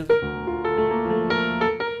very difficult.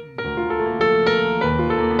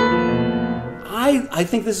 I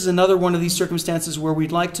think this is another one of these circumstances where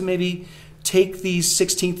we'd like to maybe take these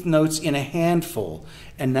 16th notes in a handful,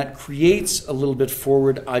 and that creates a little bit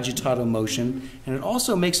forward agitato motion, and it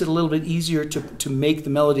also makes it a little bit easier to make the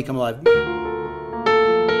melody come alive.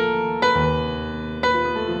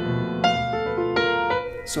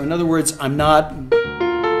 So in other words, I'm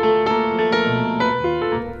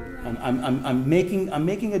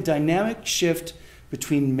making a dynamic shift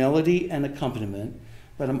between melody and accompaniment,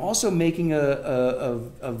 but I'm also making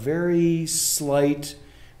a very slight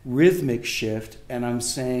rhythmic shift, and I'm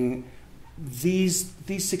saying these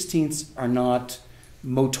 16ths are not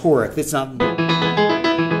motoric. That's not.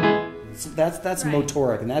 That's right.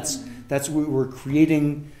 Motoric, and that's where we're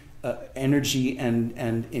creating energy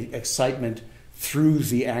and excitement through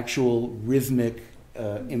the actual rhythmic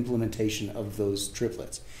implementation of those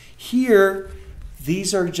triplets. Here,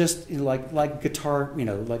 these are just like guitar,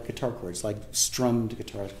 like guitar chords, like strummed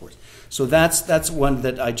guitar chords. So that's one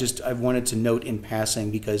that I wanted to note in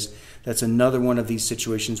passing, because that's another one of these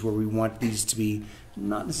situations where we want these to be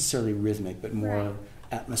not necessarily rhythmic, but more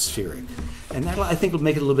atmospheric. And that, I think, will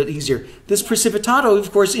make it a little bit easier. This precipitato,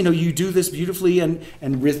 of course, you do this beautifully and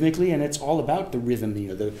rhythmically, and it's all about the rhythm,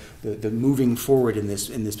 the moving forward in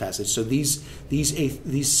this passage. So these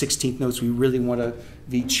 16th notes we really want to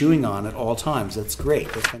be chewing on at all times. That's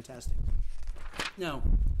great. That's fantastic. Now,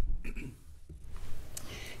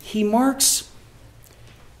 he marks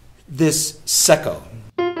this secco,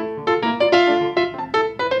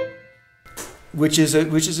 which is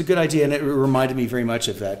a good idea, and it reminded me very much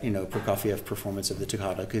of that Prokofiev performance of the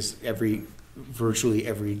toccata, because virtually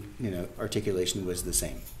every articulation was the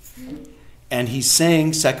same. And he's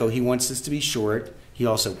saying secco. He wants this to be short. He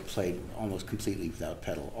also played almost completely without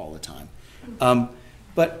pedal all the time.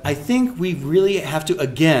 But I think we really have to,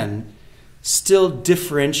 again, still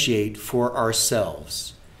differentiate for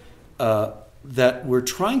ourselves that we're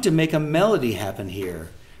trying to make a melody happen here.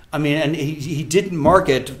 I mean, and he didn't mark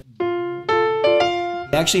it.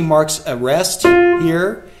 He actually marks a rest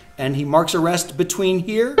here, and he marks a rest between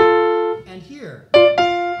here and here.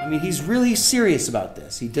 I mean, he's really serious about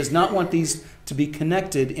this. He does not want these to be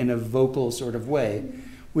connected in a vocal sort of way,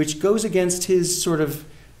 which goes against his sort of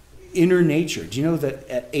inner nature. Do you know that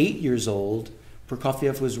at 8 years old,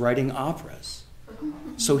 Prokofiev was writing operas?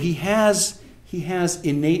 So he has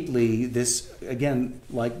innately this, again,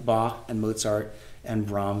 like Bach and Mozart and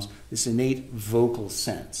Brahms, this innate vocal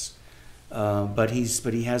sense. But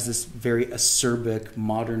he has this very acerbic,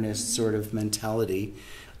 modernist sort of mentality,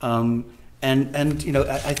 and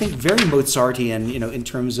I think very Mozartian, in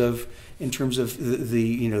terms of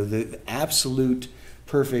the absolute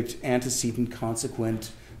perfect antecedent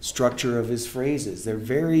consequent structure of his phrases. They're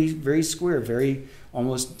very, very square, very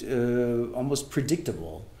almost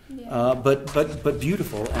predictable, but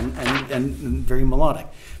beautiful and very melodic.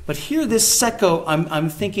 But here, this secco, I'm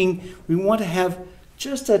thinking we want to have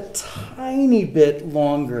just a tiny bit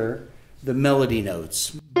longer the melody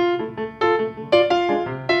notes. Do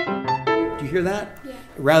you hear that? Yeah.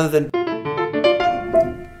 Rather than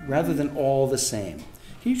all the same.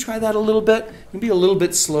 Can you try that a little bit? It can be a little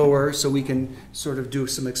bit slower so we can sort of do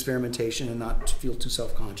some experimentation and not feel too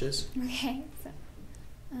self-conscious. Okay. So,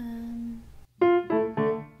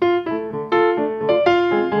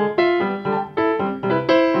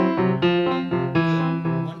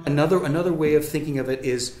 Another way of thinking of it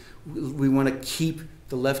is we want to keep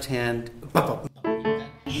the left hand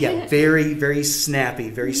very, very snappy,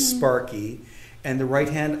 very sparky, and the right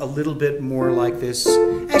hand a little bit more like this.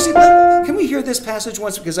 Actually, can we hear this passage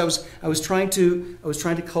once? Because I was trying to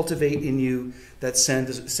cultivate in you that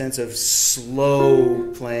sense of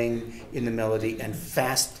slow playing in the melody and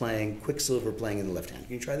fast playing, quicksilver playing in the left hand.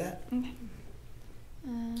 Can you try that? okay.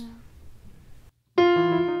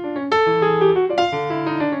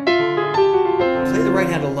 Play the right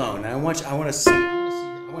hand alone. And I want to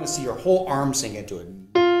see your whole arm sink into it.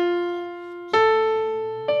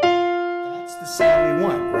 That's the sound we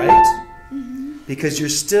want, right? Mm-hmm. Because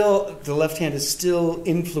the left hand is still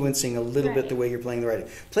influencing a little bit the way you're playing the right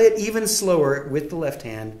hand. Play it even slower with the left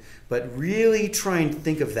hand, but really try and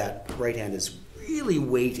think of that right hand as really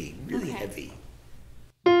weighty, really heavy.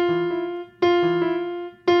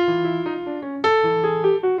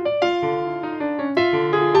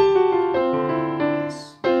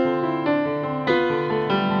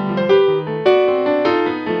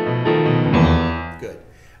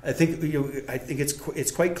 I think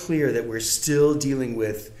it's quite clear that we're still dealing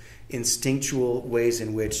with instinctual ways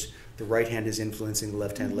in which the right hand is influencing the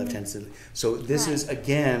left hand, left hand. So this is,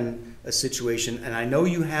 again, a situation, and I know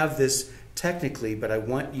you have this technically, but I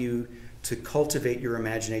want you to cultivate your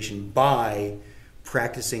imagination by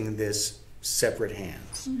practicing this separate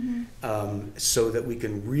hands, so that we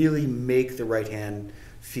can really make the right hand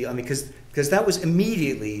feel, I mean, because that was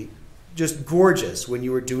immediately just gorgeous when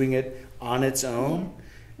you were doing it on its own.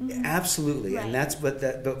 Absolutely, and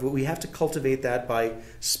but we have to cultivate that by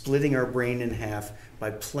splitting our brain in half, by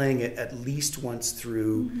playing it at least once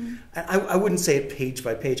through. I wouldn't say it page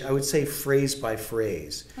by page. I would say phrase by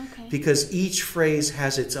phrase, because each phrase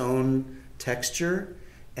has its own texture,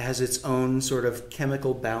 has its own sort of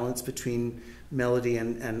chemical balance between melody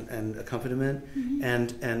and accompaniment,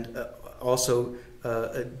 and also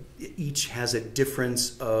each has a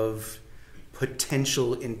difference of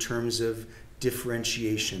potential in terms of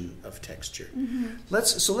differentiation of texture.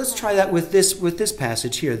 Let's try that with this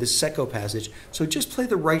passage here, this secco passage. So just play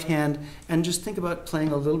the right hand and just think about playing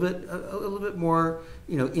a little bit more,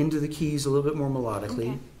 into the keys, a little bit more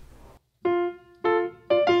melodically.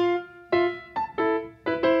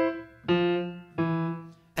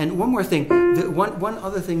 more thing. One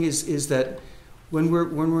other thing is that when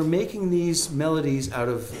we're making these melodies out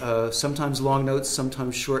of sometimes long notes,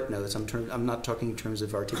 sometimes short notes. I'm not talking in terms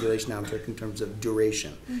of articulation now. I'm talking in terms of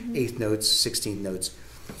duration. Eighth notes, 16th notes.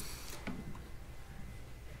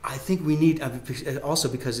 I think we need, also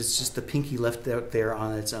because it's just the pinky left out there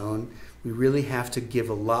on its own, we really have to give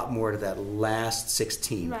a lot more to that last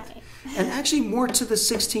 16th. Right. And actually more to the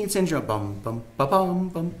 16th syndrome. Bum, bum, ba, bum,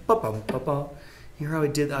 bum, ba, bum, ba, ba. Hear how I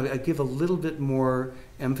did? I give a little bit more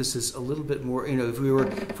emphasis, a little bit more, if we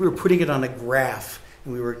were putting it on a graph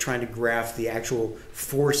and we were trying to graph the actual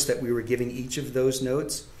force that we were giving each of those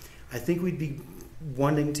notes, I think we'd be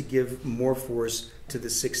wanting to give more force to the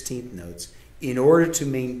 16th notes in order to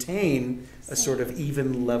maintain a sort of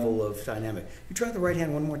even level of dynamic. You try the right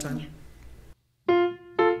hand one more time. Yeah.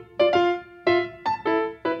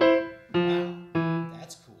 Wow,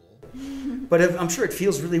 that's cool. But I'm sure it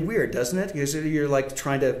feels really weird, doesn't it? Because you're like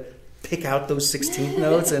trying to pick out those 16th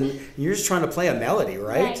notes, and you're just trying to play a melody,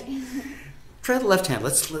 right? Try the left hand.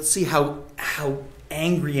 Let's see how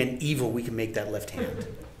angry and evil we can make that left hand.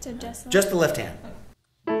 So Just the left hand.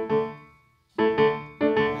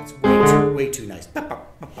 That's way too nice.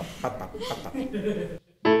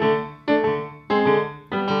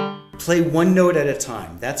 Play one note at a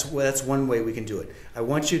time. That's one way we can do it. I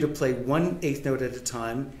want you to play 1/8 note at a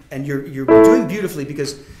time, and you're doing beautifully,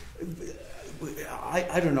 because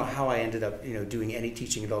I don't know how I ended up doing any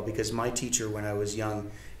teaching at all, because my teacher when I was young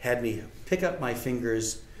had me pick up my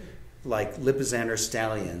fingers like Lipizzaner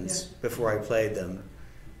stallions before I played them,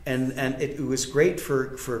 and it was great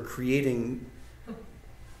for creating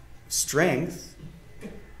strength.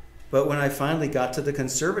 But when I finally got to the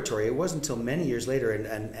conservatory, it wasn't until many years later,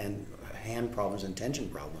 and hand problems and tension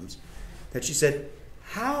problems, that she said,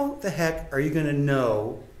 how the heck are you going to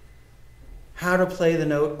know how to play the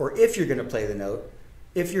note, or if you're going to play the note,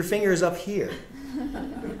 if your finger is up here?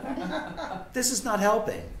 This is not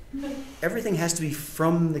helping. Everything has to be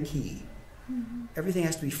from the key. Everything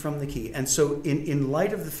has to be from the key. And so in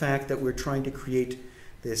light of the fact that we're trying to create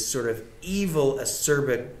this sort of evil,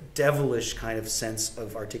 acerbic, devilish kind of sense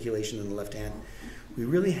of articulation in the left hand, we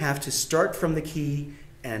really have to start from the key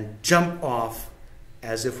and jump off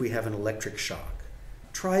as if we have an electric shock.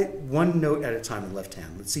 Try one note at a time in the left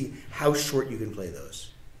hand. Let's see how short you can play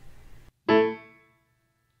those. I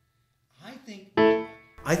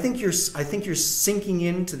think you're sinking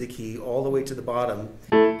into the key all the way to the bottom.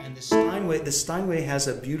 And the Steinway has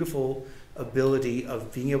a beautiful ability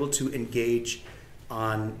of being able to engage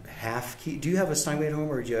on half key. Do you have a Steinway at home,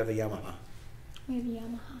 or do you have a Yamaha? We have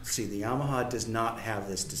Yamaha. See, the Yamaha does not have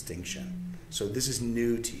this distinction. So this is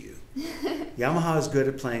new to you. Yamaha is good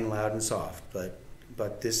at playing loud and soft, but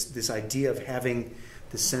this idea of having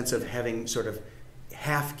the sense of having sort of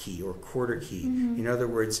half key or quarter key, in other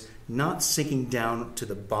words, not sinking down to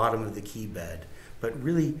the bottom of the key bed, but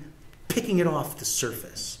really picking it off the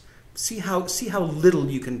surface. See how little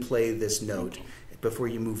you can play this note before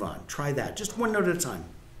you move on. Try that, just one note at a time.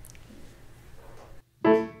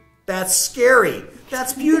 That's scary.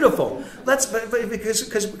 That's beautiful.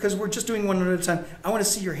 Because we're just doing one note at a time. I want to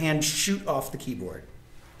see your hand shoot off the keyboard.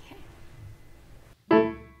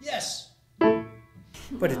 Okay. Yes.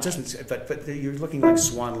 But it doesn't. But you're looking like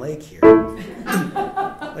Swan Lake here.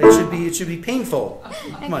 It should be painful.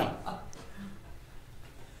 Come on.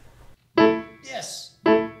 Yes.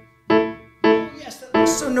 Oh yes, that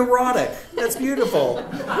looks so neurotic. That's beautiful.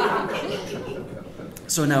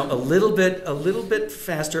 So now a little bit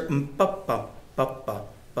faster.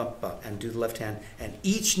 And do the left hand. And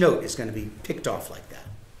each note is going to be picked off like that.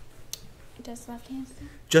 Does left hand still?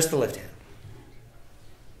 Just the left hand.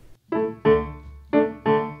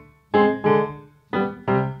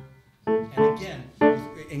 And again,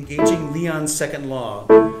 engaging Leon's second law,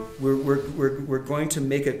 we're going to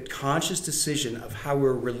make a conscious decision of how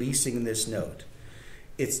we're releasing this note.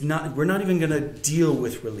 We're not even going to deal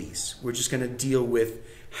with release. We're just going to deal with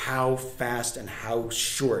how fast and how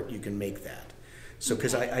short you can make that. So,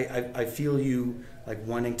 because I feel you like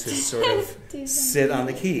wanting to sort of sit on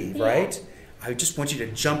the key, right? Yeah. I just want you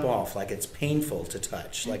to jump off like it's painful to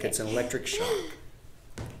touch, like it's an electric shock.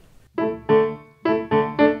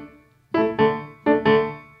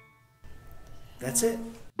 That's it.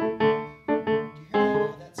 Do you hear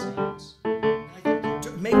how that sounds? I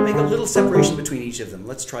think make a little separation between each of them.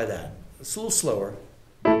 Let's try that. It's a little slower.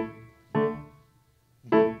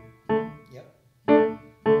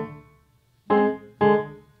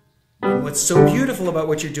 What's so beautiful about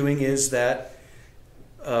what you're doing is that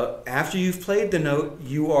after you've played the note,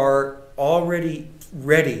 you are already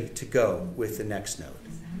ready to go with the next note.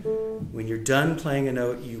 When you're done playing a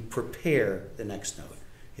note, you prepare the next note.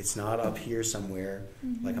 It's not up here somewhere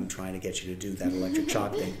like I'm trying to get you to do that electric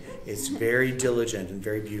chalk thing. It's very diligent and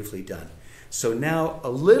very beautifully done. So now a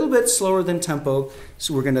little bit slower than tempo.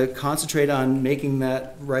 So we're going to concentrate on making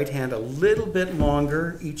that right hand a little bit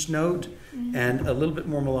longer each note and a little bit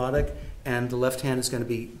more melodic. And the left hand is going to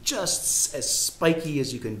be just as spiky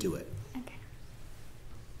as you can do it. Okay.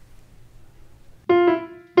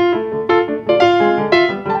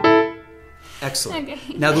 Excellent. Okay.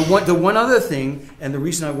 Now the one other thing, and the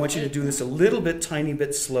reason I want you to do this a little bit, tiny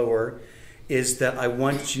bit slower, is that I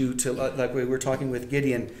want you to, like we were talking with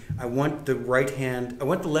Gideon, I want the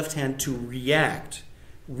left hand to react,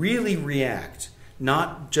 really react,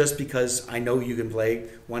 not just because I know you can play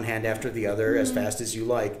one hand after the other as fast as you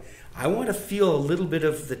like. I want to feel a little bit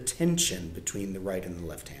of the tension between the right and the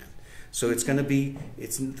left hand. So it's going to be,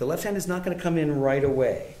 the left hand is not going to come in right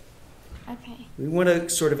away. Okay. We want to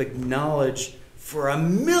sort of acknowledge for a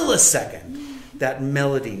millisecond that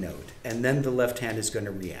melody note, and then the left hand is going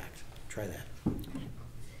to react. Try that.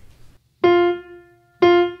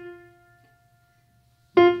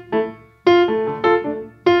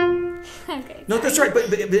 Okay. No, that's right, but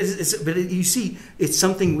you see, it's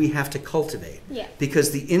something we have to cultivate. Yeah.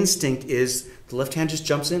 Because the instinct is the left hand just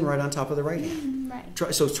jumps in right on top of the right hand. Right.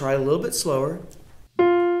 Try a little bit slower.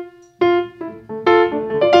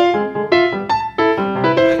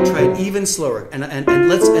 Try it even slower, and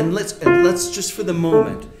let's just for the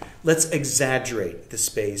moment, let's exaggerate the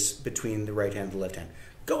space between the right hand and the left hand.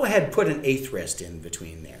 Go ahead, put an eighth rest in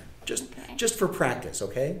between there, just for practice,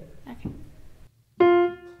 okay? Okay.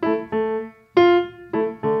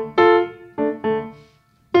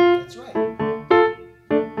 That's right.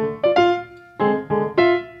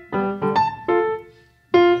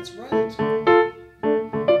 That's right.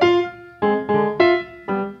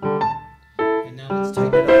 And now let's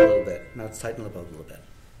tighten it up a little bit. Now let's tighten it up a little bit.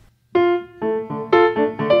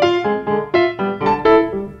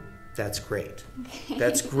 That's great. Okay.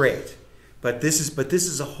 That's great. But this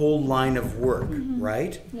is a whole line of work,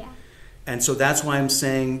 right? Yeah. And so that's why I'm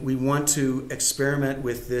saying we want to experiment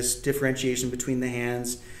with this differentiation between the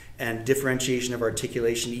hands and differentiation of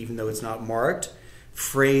articulation, even though it's not marked,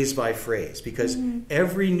 phrase by phrase, because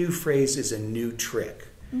every new phrase is a new trick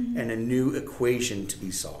and a new equation to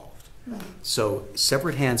be solved. Right. So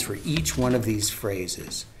separate hands for each one of these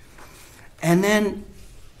phrases. And then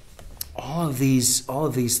all of these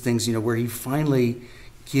things, you know, where he finally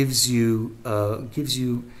gives you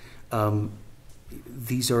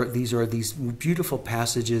these are these beautiful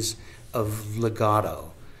passages of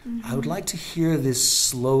legato. I would like to hear this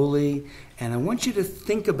slowly, and I want you to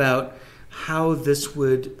think about how this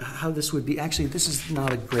would be. Actually, this is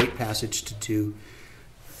not a great passage to do.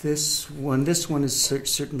 This one is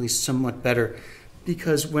certainly somewhat better,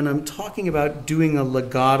 because when I'm talking about doing a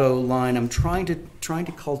legato line, I'm trying to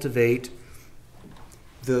cultivate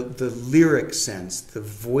the lyric sense, the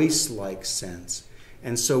voice-like sense.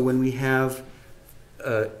 And so when we have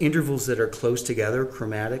intervals that are close together,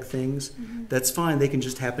 chromatic things, that's fine. They can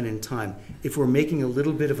just happen in time. If we're making a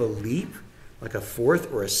little bit of a leap, like a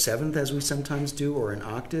fourth or a seventh, as we sometimes do, or an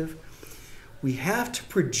octave, we have to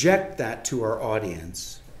project that to our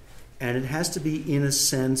audience. And it has to be, in a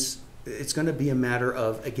sense, it's going to be a matter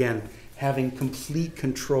of, again, having complete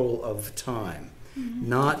control of time.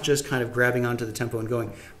 Not just kind of grabbing onto the tempo and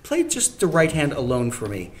going, play just the right hand alone for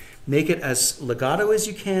me. Make it as legato as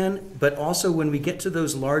you can, but also when we get to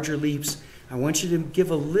those larger leaps, I want you to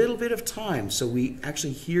give a little bit of time so we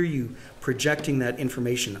actually hear you projecting that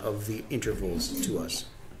information of the intervals to us.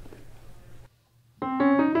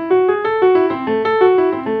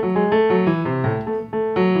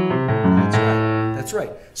 That's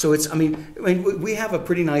right. So it's, I mean, we have a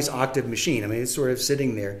pretty nice octave machine. I mean, it's sort of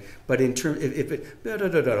sitting there. But in terms, if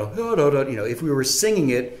we were singing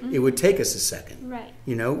it, it would take us a second. Right.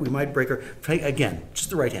 You know, we might break our, play again, just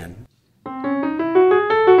the right hand.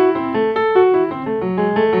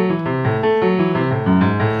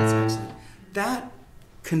 That's excellent. That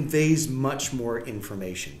conveys much more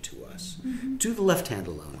information to us. Do the left hand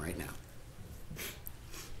alone right now.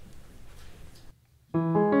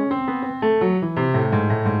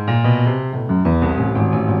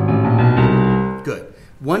 Good.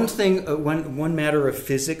 One thing, one matter of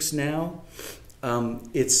physics now.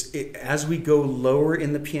 As we go lower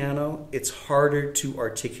in the piano, it's harder to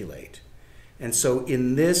articulate, and so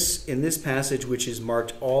in this passage, which is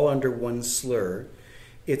marked all under one slur,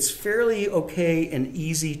 it's fairly okay and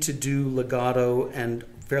easy to do legato and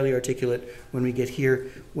fairly articulate when we get here.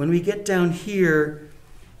 When we get down here,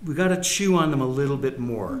 we got to chew on them a little bit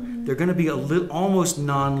more. They're going to be almost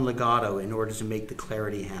non-legato in order to make the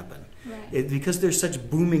clarity happen. Right. Because they're such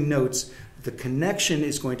booming notes, The connection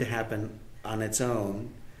is going to happen on its own,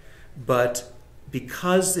 but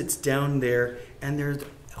because it's down there and there's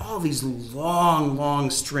all these long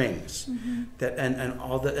strings that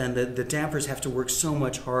the dampers have to work so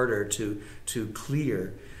much harder to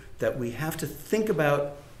clear that we have to think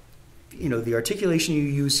about, the articulation you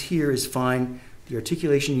use here is fine. The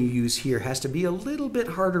articulation you use here has to be a little bit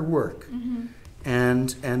harder work.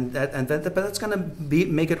 But that's going to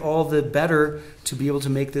make it all the better to be able to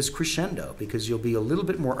make this crescendo, because you'll be a little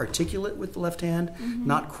bit more articulate with the left hand,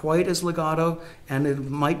 not quite as legato, and it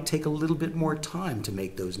might take a little bit more time to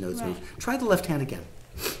make those notes move. Try the left hand again.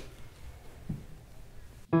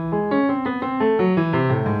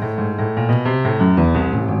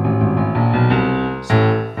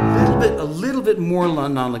 A little bit more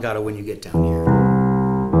non-legato when you get down here.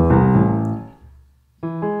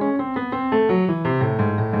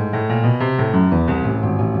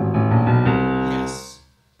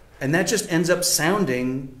 And that just ends up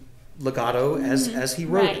sounding legato as he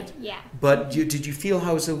wrote it. Yeah. But did you feel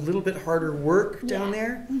how it was a little bit harder work down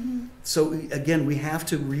there? So again, we have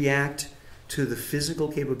to react to the physical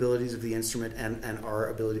capabilities of the instrument and our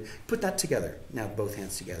ability. Put that together. Now both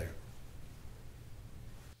hands together.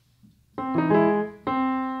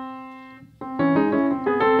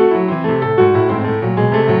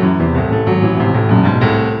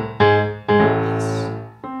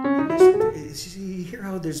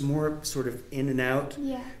 There's more sort of in and out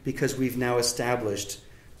because we've now established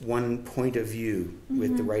one point of view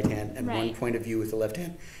with the right hand and one point of view with the left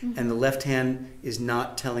hand, and the left hand is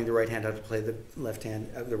not telling the right hand how to play the left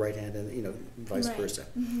hand the right hand, and vice versa.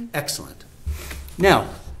 Excellent. Now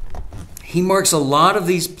he marks a lot of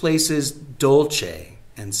these places dolce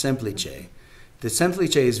and semplice. The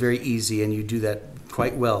semplice is very easy, and you do that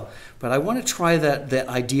quite well. But I want to try that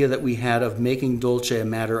idea that we had of making dolce a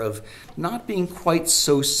matter of not being quite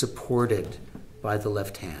so supported by the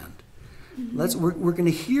left hand. We're going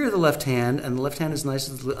to hear the left hand, and the left hand is nice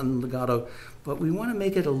and legato, but we want to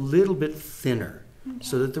make it a little bit thinner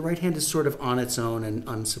so that the right hand is sort of on its own and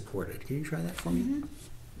unsupported. Can you try that for me?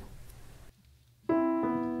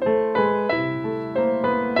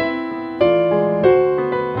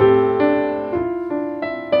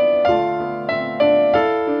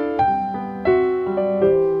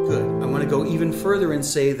 Further and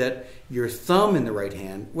say that your thumb in the right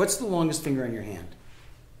hand, what's the longest finger on your hand?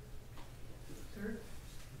 Third.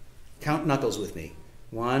 Count knuckles with me.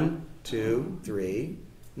 1, 2, 3.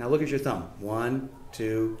 Now look at your thumb. 1,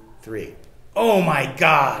 2, 3. Oh my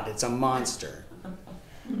God, it's a monster.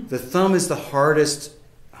 The thumb is the hardest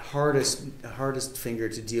finger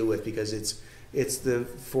to deal with because it's the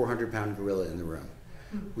 400-pound gorilla in the room.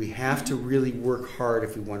 We have to really work hard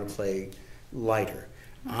if we want to play lighter.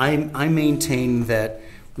 I maintain that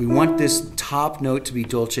we want this top note to be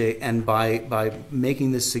dolce, and by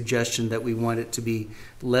making this suggestion that we want it to be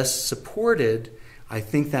less supported, I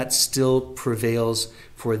think that still prevails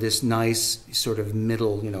for this nice sort of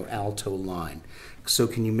middle, alto line. So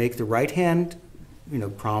can you make the right hand,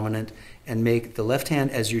 prominent, and make the left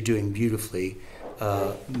hand, as you're doing beautifully,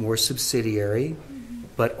 more subsidiary,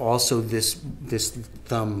 but also this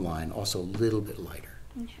thumb line also a little bit lighter.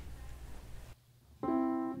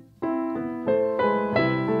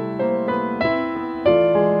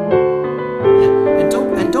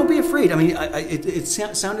 Don't be afraid. I mean, it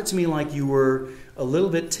sounded to me like you were a little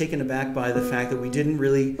bit taken aback by the fact that we didn't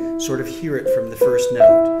really sort of hear it from the first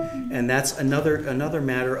note. And that's another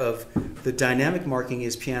matter of the dynamic marking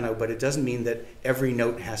is piano, but it doesn't mean that every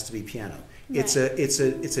note has to be piano. Right. It's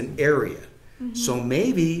an area. So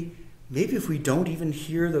maybe if we don't even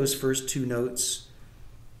hear those first two notes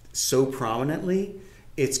so prominently,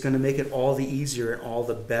 it's going to make it all the easier and all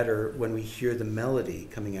the better when we hear the melody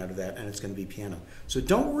coming out of that, and it's going to be piano. So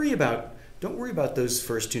don't worry about those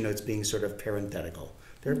first two notes being sort of parenthetical.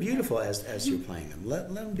 They're beautiful as you're playing them.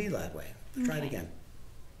 Let them be that way. Try it again.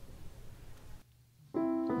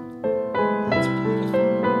 That's beautiful.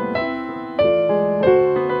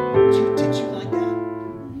 Did you like that?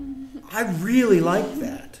 I really like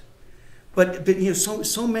that. But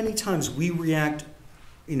so many times we react,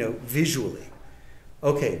 visually.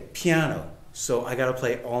 Okay, piano. So I got to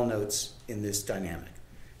play all notes in this dynamic.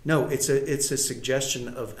 No, it's a suggestion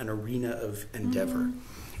of an arena of endeavor,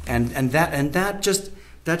 and that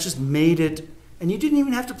just made it. And you didn't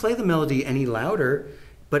even have to play the melody any louder,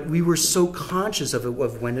 but we were so conscious of it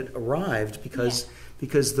when it arrived because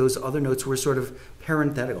those other notes were sort of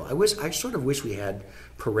parenthetical. I sort of wish we had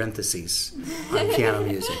parentheses on piano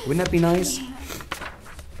music. Wouldn't that be nice?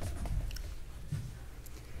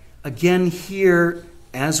 Again, here,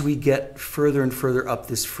 as we get further and further up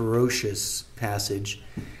this ferocious passage,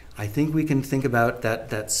 I think we can think about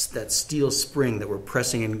that steel spring that we're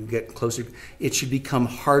pressing and get closer. It should become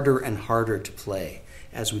harder and harder to play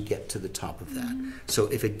as we get to the top of that. So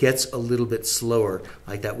if it gets a little bit slower,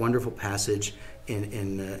 like that wonderful passage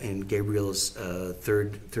in Gabriel's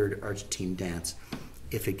third Argentine dance,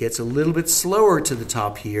 if it gets a little bit slower to the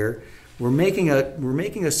top here, we're making a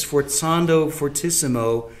sforzando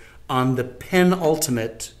fortissimo on the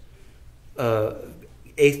penultimate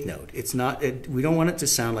eighth note. It's not. We don't want it to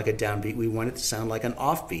sound like a downbeat. We want it to sound like an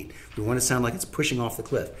offbeat. We want it to sound like it's pushing off the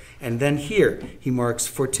cliff. And then here he marks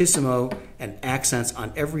fortissimo and accents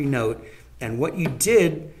on every note. And what you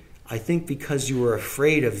did, I think, because you were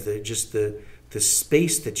afraid of the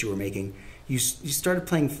space that you were making, you started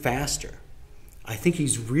playing faster. I think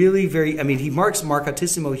he's really he marks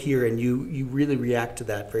marcatissimo here, and you really react to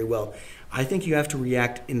that very well. I think you have to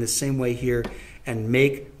react in the same way here and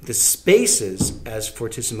make the spaces as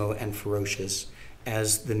fortissimo and ferocious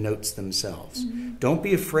as the notes themselves. Don't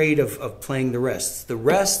be afraid of playing the rests. The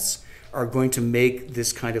rests are going to make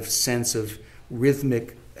this kind of sense of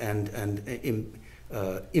rhythmic and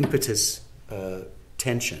impetus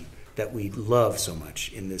tension that we love so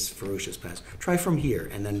much in this ferocious pass. Try from here,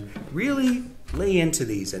 and then really lay into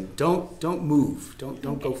these, and don't move.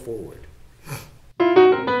 Don't go forward.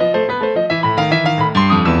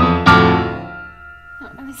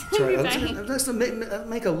 Sorry, let's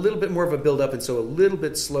make a little bit more of a build up, and so a little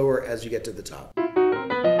bit slower as you get to the top.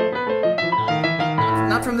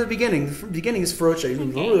 Not from the beginning. From the beginning is ferocious.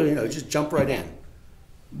 Just jump right in.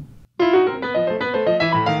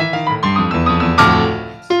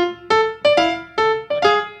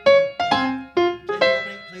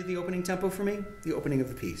 Play the opening tempo for me. The opening of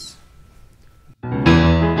the piece.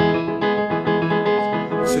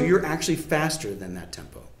 So you're actually faster than that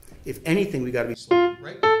tempo. If anything, we got to be slow.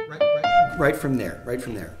 Right from there. Right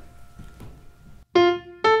from there.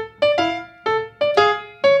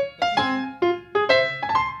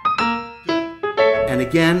 And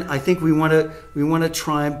again, I think we want to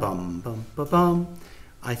try bum bum ba bum.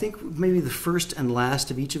 I think maybe the first and last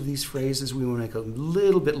of each of these phrases we want to make a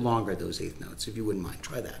little bit longer. Those eighth notes, if you wouldn't mind,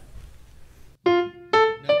 try that. No, a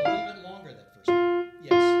little bit longer that first one.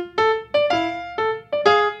 Yes.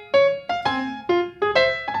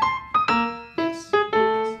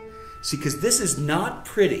 See, because this is not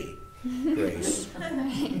pretty, Grace.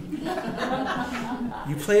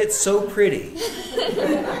 You play it so pretty.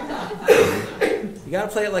 You got to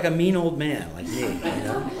play it like a mean old man, like me.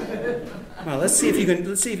 Well, let's see if you can.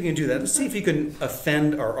 Let's see if you can do that. Let's see if you can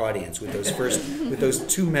offend our audience with those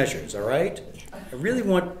two measures. All right. I really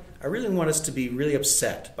want us to be really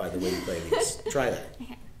upset by the way you play these. Try that.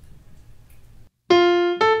 Okay.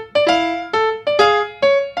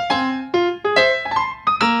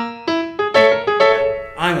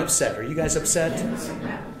 I'm upset. Are you guys upset?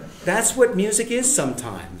 That's what music is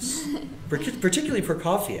sometimes, particularly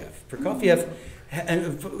Prokofiev. Prokofiev,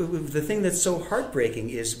 and the thing that's so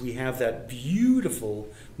heartbreaking is we have that beautiful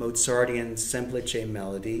Mozartian semplice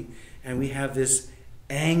melody, and we have this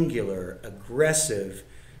angular, aggressive,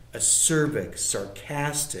 acerbic,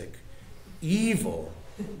 sarcastic, evil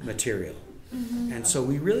material. And so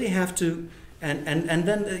we really have to, and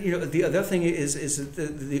then the other thing is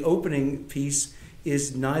that the opening piece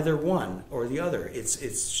is neither one or the other. It's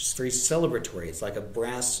just very celebratory. It's like a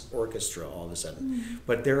brass orchestra all of a sudden.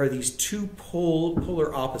 But there are these two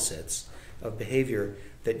polar opposites of behavior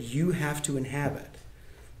that you have to inhabit.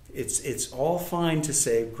 It's all fine to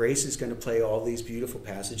say Grace is going to play all these beautiful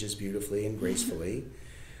passages beautifully and gracefully,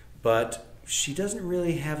 but she doesn't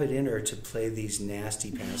really have it in her to play these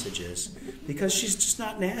nasty passages because she's just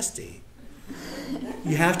not nasty.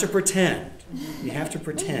 You have to pretend. You have to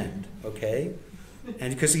pretend, okay?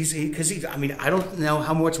 And because he's, I mean, I don't know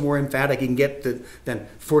how much more emphatic he can get than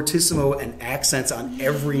fortissimo and accents on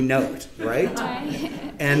every note, right?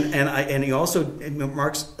 And he also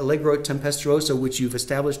marks allegro tempestuoso, which you've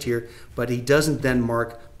established here, but he doesn't then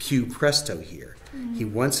mark più presto here. He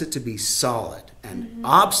wants it to be solid and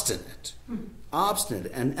obstinate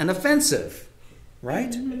and offensive,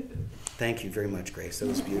 right? Thank you very much, Grace. That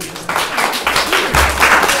was beautiful.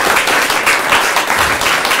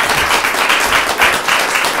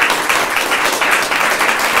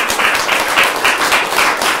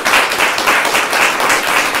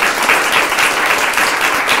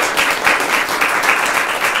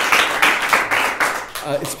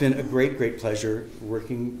 It's been a great pleasure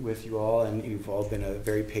working with you all, and you've all been a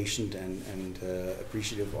very patient and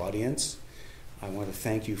appreciative audience. I want to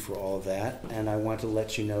thank you for all of that, and I want to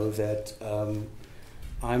let you know that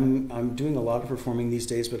I'm doing a lot of performing these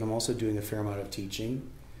days, but I'm also doing a fair amount of teaching,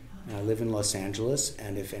 And I live in Los Angeles,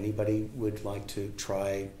 and if anybody would like to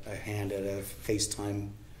try a hand at a FaceTime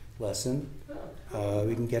lesson,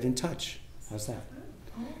 we can get in touch. How's that?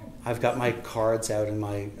 I've got my cards out in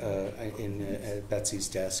my Betsy's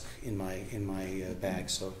desk in my bag,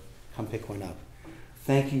 so come pick one up.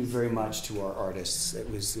 Thank you very much to our artists. It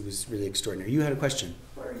was really extraordinary. You had a question.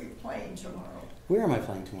 Where are you playing tomorrow? Where am I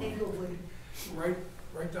playing tomorrow? Englewood.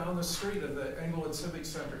 Right down the street of the Englewood Civic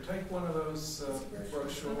Center. Take one of those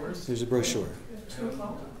brochures. There's a brochure. 2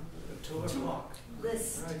 o'clock. At 2 o'clock.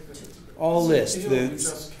 List. Right. All list. You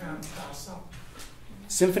just can't pass up.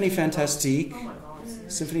 Symphony Fantastique. Oh my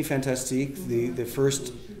God. Symphony Fantastique, the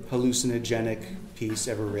first hallucinogenic piece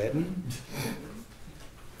ever written.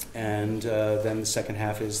 And then the second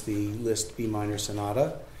half is the Liszt B minor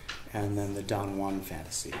sonata, and then the Don Juan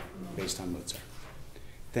Fantasy, based on Mozart.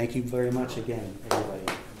 Thank you very much again, everybody.